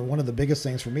 And one of the biggest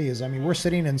things for me is, we're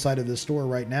sitting inside of this store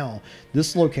right now.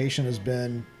 This location has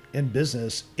been in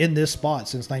business in this spot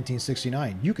since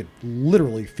 1969. You could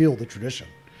literally feel the tradition.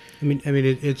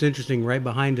 It's interesting. Right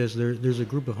behind us, there's a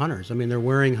group of hunters. They're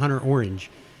wearing hunter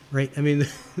orange, right?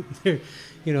 There's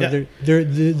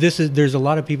a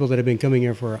lot of people that have been coming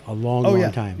here for a long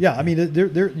time. Yeah,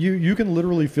 you can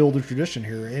literally feel the tradition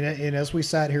here. And as we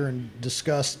sat here and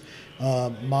discussed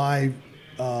my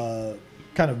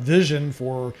kind of vision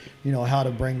for how to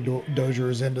bring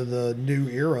Dozier's into the new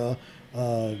era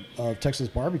of Texas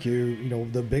barbecue,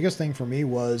 the biggest thing for me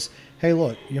was, hey,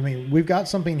 look, we've got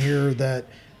something here that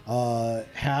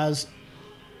has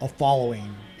a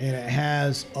following and it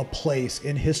has a place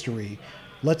in history.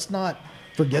 Let's not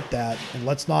forget that, and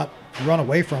let's not run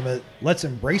away from it. Let's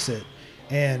embrace it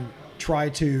and try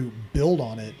to build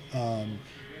on it.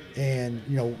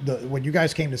 When you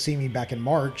guys came to see me back in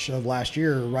March of last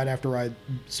year, right after I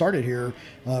started here,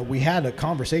 we had a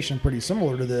conversation pretty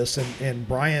similar to this, and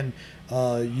Brian,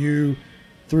 you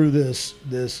threw this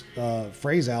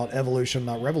phrase out, evolution,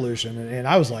 not revolution, and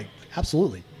I was like,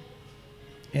 absolutely.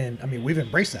 And we've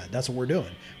embraced that. That's what we're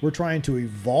doing. We're trying to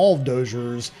evolve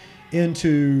Dozier's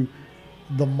into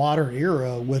the modern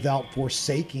era without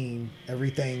forsaking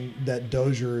everything that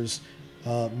Dozier's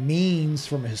means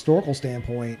from a historical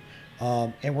standpoint.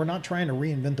 And we're not trying to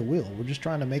reinvent the wheel. We're just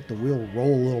trying to make the wheel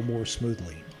roll a little more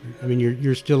smoothly. I mean,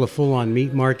 you're still a full-on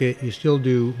meat market. You still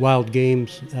do wild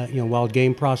games, wild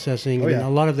game processing. Oh, yeah. And a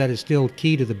lot of that is still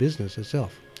key to the business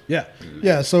itself. Yeah,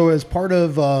 yeah. So as part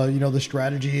of the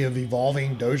strategy of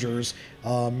evolving Dozers,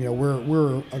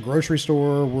 we're a grocery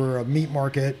store, we're a meat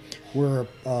market, we're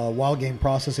a wild game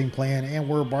processing plant, and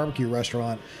we're a barbecue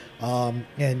restaurant.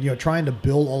 And trying to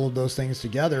build all of those things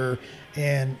together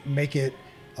and make it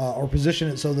or position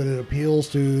it so that it appeals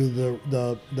to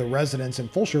the residents in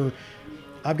Fulshear.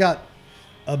 I've got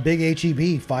a big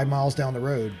H-E-B 5 miles down the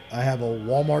road. I have a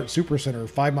Walmart Supercenter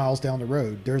 5 miles down the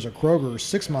road. There's a Kroger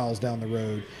 6 miles down the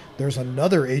road. There's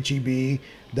another H-E-B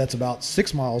that's about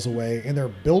 6 miles away, and they're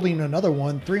building another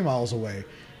one 3 miles away.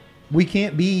 We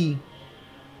can't be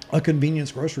a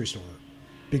convenience grocery store,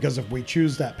 because if we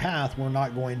choose that path, we're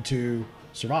not going to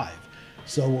survive.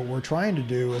 So what we're trying to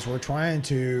do is we're trying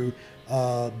to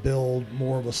build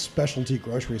more of a specialty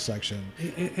grocery section.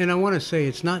 And I want to say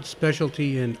it's not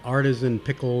specialty in artisan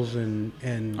pickles and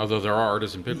Although there are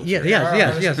artisan pickles. yeah, here.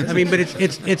 yes. I mean, but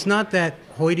it's not that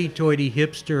hoity-toity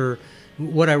hipster.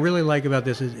 What I really like about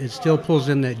this is it still pulls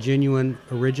in that genuine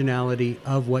originality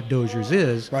of what Dozers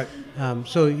is. Right.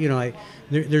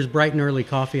 There's Bright and Early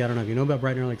Coffee. I don't know if you know about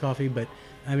Bright and Early Coffee, but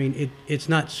I mean, it's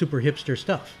not super hipster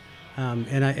stuff.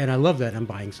 And I love that. I'm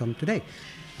buying some today.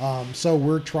 So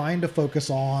we're trying to focus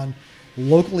on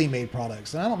locally made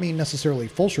products. And I don't mean necessarily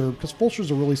Fulshear, because Fulshear's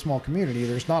a really small community.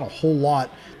 There's not a whole lot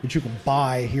that you can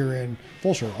buy here in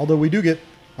Fulshear, although we do get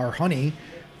our honey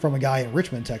from a guy in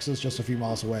Richmond, Texas, just a few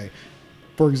miles away.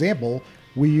 For example,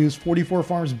 we use 44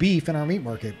 Farms beef in our meat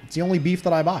market. It's the only beef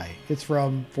that I buy. It's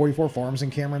from 44 Farms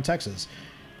in Cameron, Texas.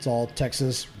 It's all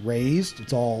Texas raised.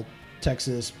 It's all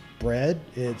Texas bred.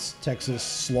 It's Texas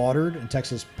slaughtered and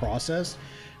Texas processed.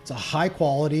 It's a high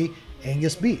quality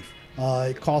Angus beef.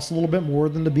 It costs a little bit more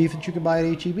than the beef that you can buy at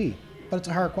H-E-B, but it's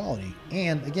a higher quality.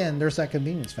 And again, there's that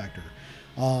convenience factor.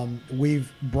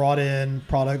 We've brought in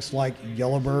products like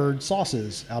Yellowbird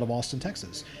sauces out of Austin,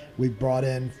 Texas. We've brought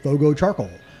in Fogo charcoal.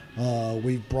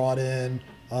 We've brought in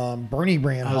Bernie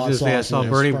brand hot sauces. I saw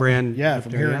Bernie brand.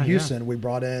 From here in Houston. We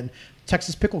brought in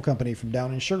Texas Pickle Company from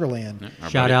down in Sugar Land.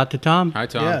 Shout out to Tom. Hi,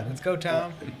 Tom. Yeah. Let's go,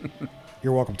 Tom.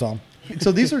 You're welcome, Tom.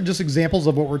 So these are just examples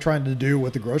of what we're trying to do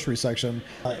with the grocery section.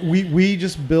 We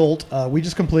just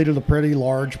completed a pretty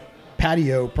large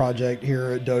patio project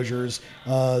here at Dozers,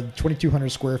 2,200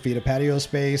 square feet of patio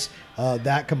space.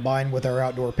 That combined with our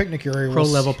outdoor picnic area. Pro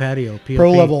level patio.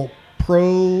 PLP.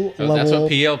 That's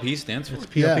what PLP stands for. It's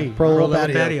PLP. Yeah, pro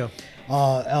level patio.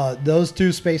 Those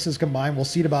two spaces combined will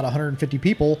seat about 150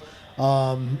 people,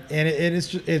 and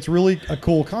it's really a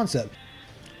cool concept.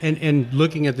 And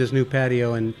looking at this new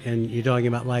patio, and you're talking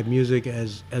about live music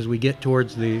as we get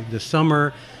towards the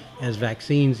summer, as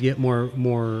vaccines get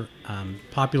more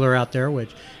popular out there, we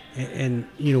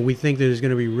think that there's going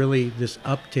to be really this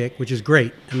uptick, which is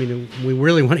great. I mean, we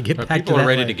really want to get back to that. People are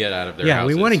ready to get out of their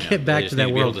houses. We want to get back to that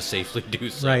world. world. Be able to safely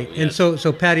do so. Right, yes. and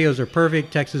so patios are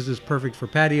perfect. Texas is perfect for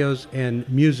patios and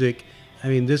music. I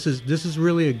mean, this is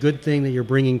really a good thing that you're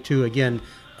bringing to, again,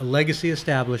 a legacy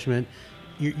establishment.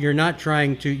 You're not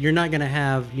going to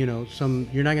have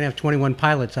 21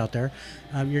 Pilots out there.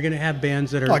 You're going to have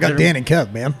bands that are. I got Dan and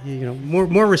Kev, man.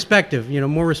 More respective.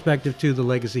 More respective to the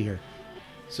legacy here.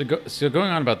 So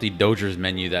going on about the Dozers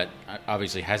menu, that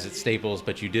obviously has its staples,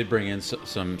 but you did bring in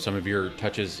some of your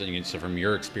touches from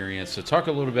your experience. So talk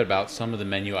a little bit about some of the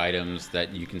menu items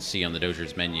that you can see on the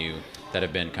Dozers menu that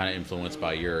have been kind of influenced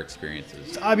by your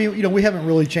experiences. I mean, we haven't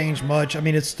really changed much. I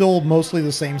mean, it's still mostly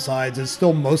the same sides. It's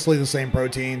still mostly the same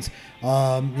proteins.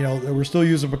 We're still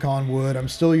using pecan wood. I'm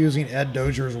still using Ed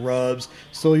Dozer's rubs.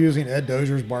 Still using Ed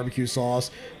Dozer's barbecue sauce.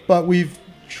 But we've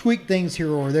tweaked things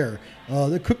here or there.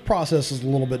 The cook process is a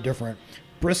little bit different.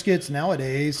 Briskets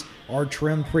nowadays are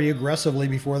trimmed pretty aggressively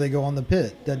before they go on the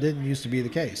pit. That didn't used to be the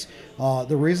case.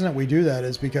 The reason that we do that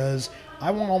is because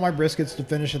I want all my briskets to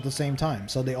finish at the same time.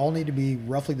 So they all need to be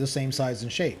roughly the same size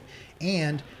and shape.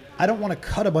 And I don't want to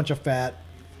cut a bunch of fat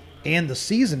and the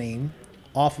seasoning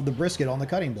off of the brisket on the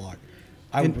cutting block.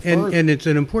 And it's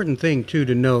an important thing, too,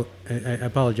 to note. I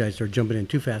apologize for jumping in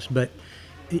too fast, but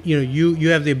you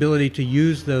have the ability to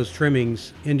use those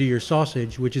trimmings into your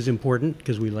sausage, which is important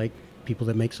because we like people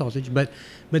that make sausage, but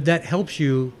that helps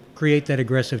you create that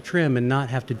aggressive trim and not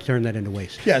have to turn that into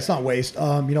waste. Yeah, it's not waste.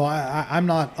 I'm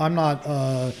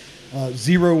not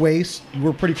zero waste.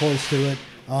 We're pretty close to it.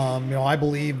 I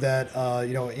believe that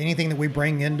anything that we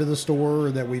bring into the store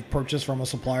or that we've purchased from a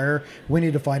supplier, we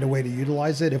need to find a way to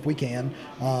utilize it if we can.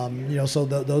 So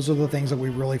those are the things that we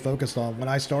really focused on when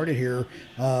I started here.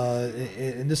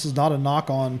 And this is not a knock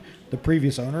on the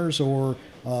previous owners or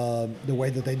the way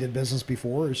that they did business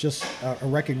before. It's just a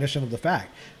recognition of the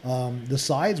fact. The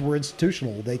sides were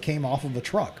institutional. They came off of a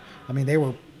truck. I mean, they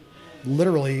were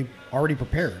literally already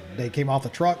prepared. They came off the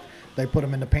truck, they put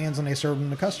them into pans, and they served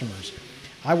them to customers.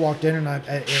 I walked in,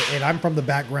 and I'm from the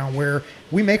background where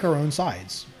we make our own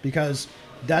sides because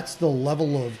that's the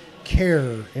level of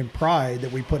care and pride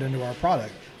that we put into our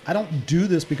product. I don't do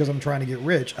this because I'm trying to get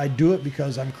rich. I do it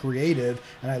because I'm creative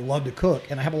and I love to cook,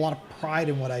 and I have a lot of pride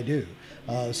in what I do.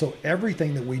 So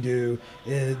everything that we do,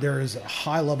 there is a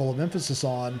high level of emphasis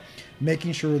on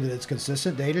making sure that it's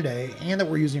consistent day to day, and that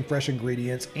we're using fresh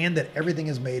ingredients, and that everything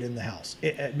is made in the house,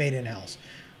 made in house.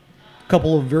 A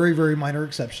couple of very, very minor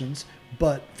exceptions,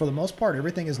 but for the most part,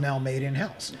 everything is now made in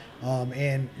house.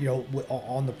 And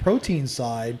on the protein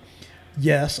side,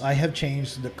 yes, I have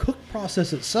changed the cook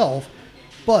process itself,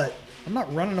 but I'm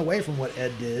not running away from what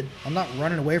Ed did. I'm not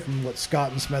running away from what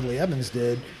Scott and Smedley Evans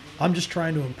did. I'm just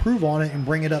trying to improve on it and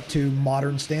bring it up to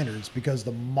modern standards, because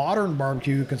the modern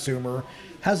barbecue consumer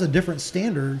has a different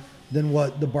standard than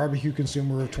what the barbecue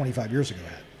consumer of 25 years ago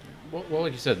had. Well,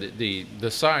 like you said,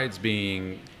 the sides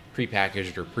being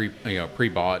prepackaged or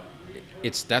pre-bought,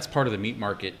 that's part of the meat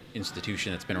market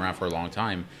institution that's been around for a long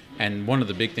time. And one of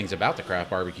the big things about the craft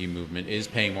barbecue movement is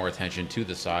paying more attention to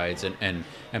the sides and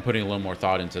putting a little more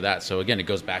thought into that. So again, it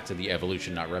goes back to the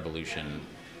evolution, not revolution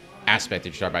aspect that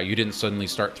you talk about. You didn't suddenly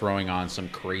start throwing on some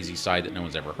crazy side that no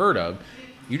one's ever heard of.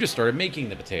 You just started making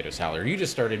the potato salad, or you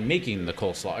just started making the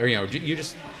coleslaw, or you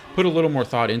just put a little more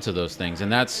thought into those things.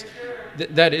 And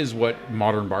that is what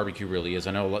modern barbecue really is.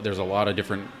 I know there's a lot of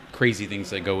different crazy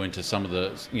things that go into some of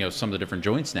the different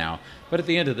joints now, but at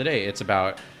the end of the day, it's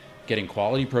about getting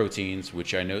quality proteins,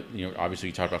 which I know, obviously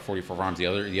you talked about 44 Farms, the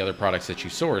other products that you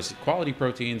source, quality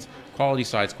proteins, quality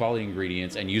sides, quality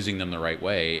ingredients, and using them the right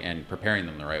way and preparing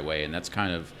them the right way. And that's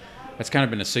kind of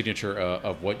been a signature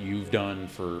of what you've done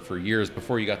for years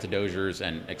before you got to Dozier's,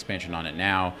 and expansion on it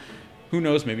now. Who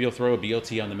knows? Maybe you'll throw a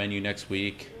BLT on the menu next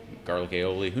week, garlic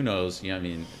aioli. Who knows?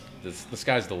 The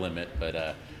sky's the limit.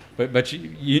 But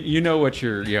you know what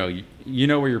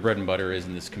where your bread and butter is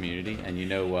in this community, and you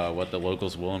know what the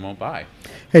locals will and won't buy.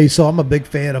 Hey, so I'm a big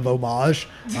fan of homage.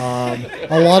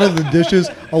 A lot of the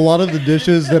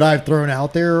dishes that I've thrown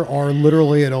out there are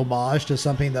literally an homage to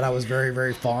something that I was very,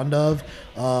 very fond of.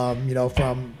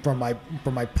 From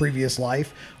my previous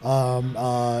life. Some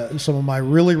of my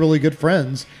really, really good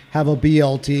friends have a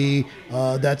BLT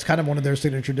that's kind of one of their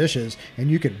signature dishes, and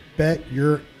you can bet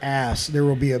your ass there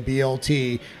will be a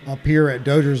BLT up here at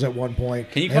Dozier's at one point.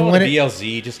 Can you call it a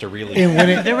BLZ just to really?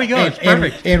 There we go. It's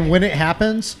perfect. And when it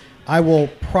happens, I will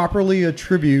properly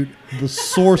attribute the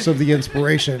source of the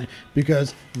inspiration,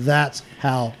 because that's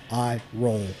how I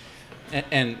roll.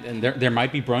 And there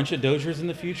might be brunch at Dozier's in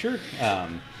the future.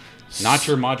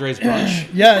 Nacho Madre's brunch.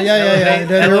 Yeah.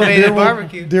 Elevated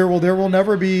barbecue. There will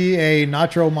never be a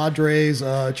Nacho Madre's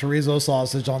chorizo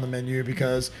sausage on the menu,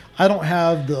 because I don't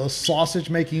have the sausage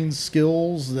making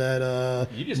skills that.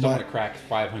 You just don't want to crack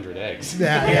 500 eggs.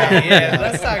 Yeah.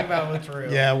 Let's talk about what's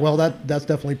real. Yeah, well, that's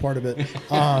definitely part of it.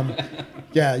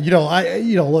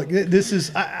 Look, this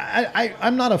is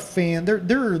I'm not a fan.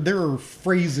 There are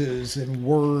phrases and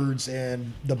words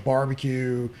and the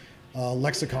barbecue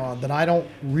lexicon that I don't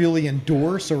really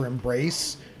endorse or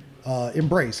embrace.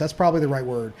 That's probably the right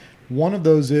word. One of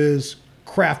those is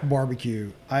craft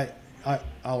barbecue.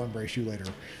 I'll embrace you later.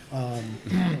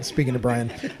 Speaking to Brian,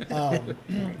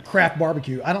 craft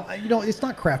barbecue. It's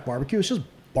not craft barbecue. It's just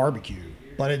barbecue,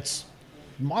 but it's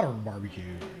modern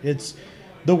barbecue. It's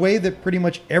the way that pretty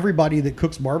much everybody that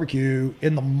cooks barbecue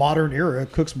in the modern era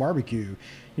cooks barbecue.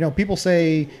 People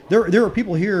say there are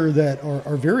people here that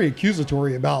are very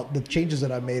accusatory about the changes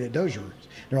that I've made at Dozier's.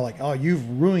 They're like, "Oh, you've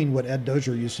ruined what Ed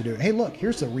Dozier used to do." Hey, look,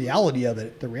 here's the reality of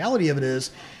it. The reality of it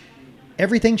is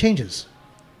everything changes.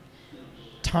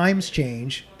 Times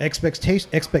change,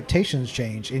 expectations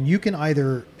change, and you can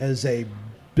either, as a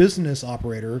business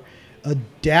operator,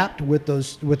 adapt with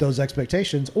those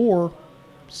expectations or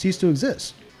cease to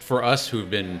exist. For us who've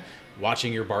been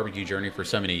watching your barbecue journey for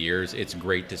so many years, it's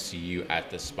great to see you at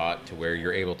this spot to where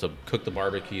you're able to cook the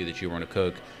barbecue that you want to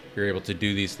cook. You're able to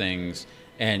do these things,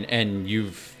 and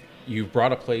you've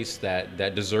brought a place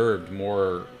that deserved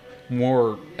more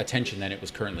attention than it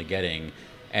was currently getting.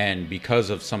 And because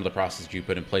of some of the processes you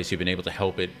put in place, you've been able to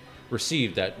help it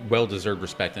receive that well-deserved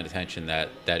respect and attention that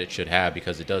it should have,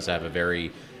 because it does have a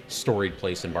very storied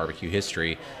place in barbecue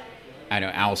history. I know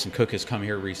Allison Cook has come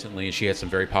here recently, and she had some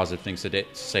very positive things to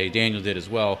say. Daniel did as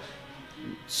well.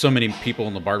 So many people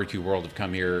in the barbecue world have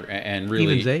come here, and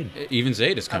really, even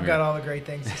Zaid has come I've here. got all the great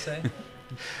things to say.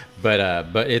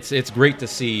 But it's great to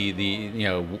see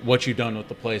what you've done with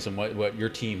the place and what your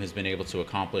team has been able to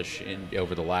accomplish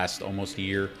over the last almost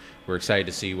year. We're excited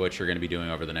to see what you're going to be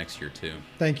doing over the next year too.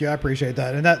 Thank you, I appreciate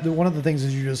that. And that one of the things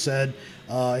that you just said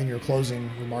in your closing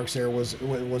remarks there was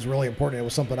really important. It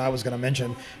was something I was going to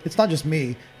mention. It's not just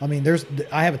me. I mean,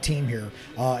 I have a team here,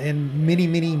 and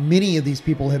many of these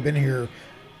people have been here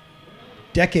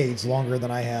decades longer than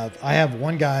I have. I have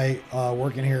one guy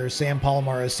working here, Sam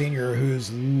Palomares Sr.,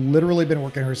 who's literally been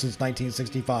working here since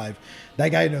 1965. That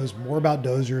guy knows more about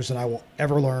Dozers than I will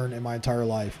ever learn in my entire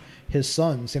life. His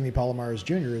son, Sammy Palomares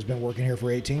Jr., has been working here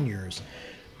for 18 years.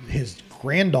 His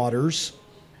granddaughters,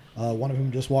 one of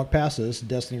whom just walked past us,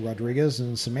 Destiny Rodriguez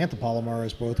and Samantha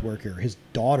Palomares, both work here. His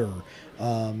daughter,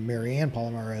 Marianne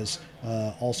Palomares,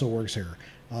 also works here.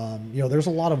 There's a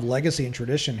lot of legacy and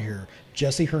tradition here.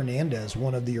 Jesse Hernandez,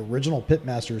 one of the original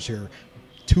pitmasters here,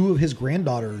 2 of his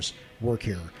granddaughters work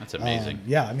here. That's amazing.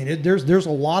 I mean, there's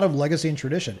a lot of legacy and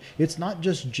tradition. It's not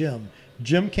just Jim.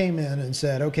 Jim came in and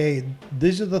said, okay,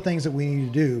 these are the things that we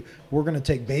need to do. We're going to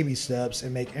take baby steps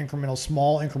and make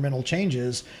small incremental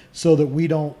changes so that we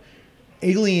don't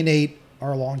alienate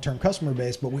our long-term customer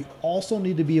base, but we also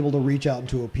need to be able to reach out and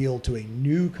to appeal to a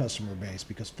new customer base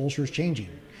because Fulshear is changing.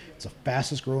 It's the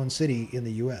fastest growing city in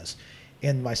the U.S.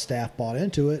 And my staff bought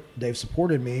into it. They've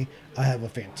supported me. I have a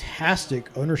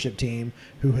fantastic ownership team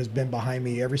who has been behind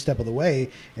me every step of the way,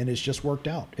 and it's just worked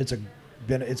out. It's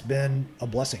been a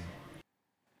blessing.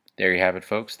 There you have it,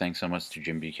 folks. Thanks so much to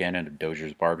Jim Buchanan of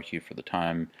Dozier's Barbecue for the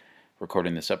time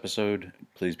recording this episode.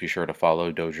 Please be sure to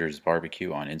follow Dozier's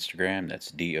Barbecue on Instagram. That's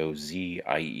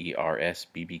DOZIERS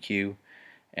BBQ.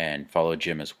 And follow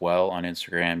Jim as well on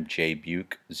Instagram,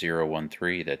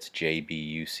 JBuch013. That's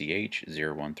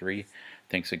JBUCH013.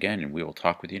 Thanks again, and we will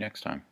talk with you next time.